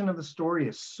that version of the story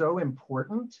is so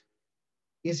important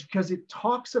is because it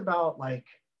talks about like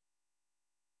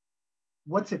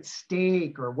what's at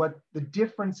stake or what the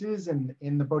difference is in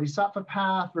the bodhisattva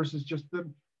path versus just the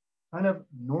kind of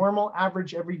normal,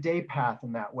 average, everyday path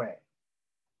in that way.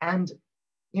 And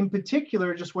in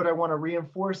particular, just what I want to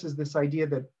reinforce is this idea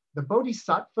that the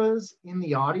bodhisattvas in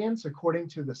the audience, according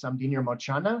to the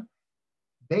Samdhinirmochana,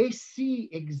 they see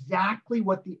exactly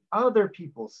what the other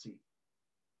people see.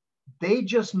 They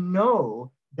just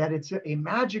know that it's a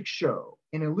magic show,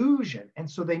 an illusion, and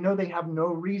so they know they have no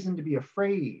reason to be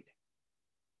afraid.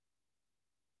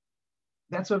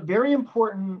 That's a very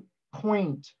important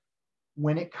point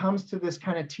when it comes to this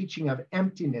kind of teaching of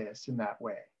emptiness in that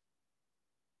way.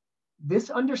 This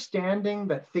understanding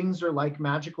that things are like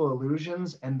magical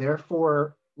illusions and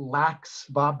therefore lack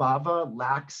svabhava,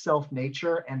 lack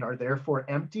self-nature, and are therefore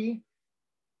empty.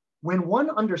 When one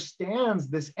understands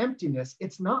this emptiness,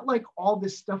 it's not like all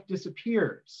this stuff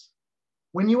disappears.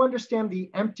 When you understand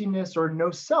the emptiness or no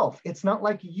self, it's not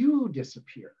like you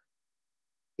disappear.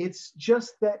 It's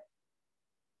just that,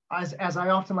 as I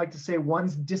often like to say,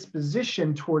 one's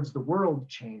disposition towards the world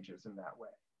changes in that way.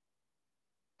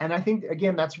 And I think,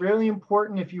 again, that's really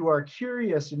important if you are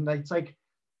curious. And it's like,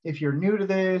 if you're new to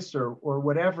this or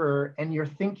whatever, and you're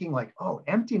thinking like, oh,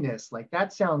 emptiness, like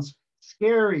that sounds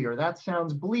scary, or that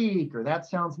sounds bleak, or that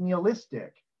sounds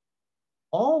nihilistic.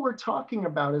 All we're talking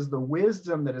about is the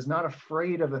wisdom that is not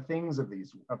afraid of the things of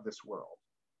this world.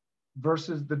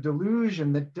 versus the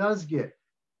delusion that does get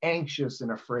anxious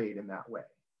and afraid in that way.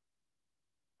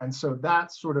 And so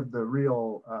that's sort of the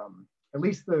real, at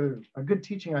least a good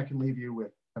teaching I can leave you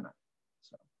with tonight.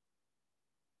 So,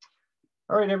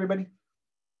 all right, everybody.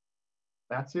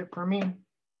 That's it for me.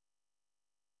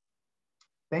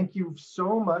 Thank you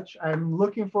so much. I'm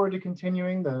looking forward to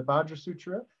continuing the Bhadra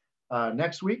Sutra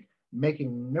next week,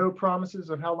 making no promises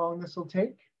of how long this will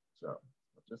take. So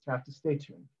we'll just have to stay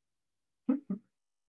tuned.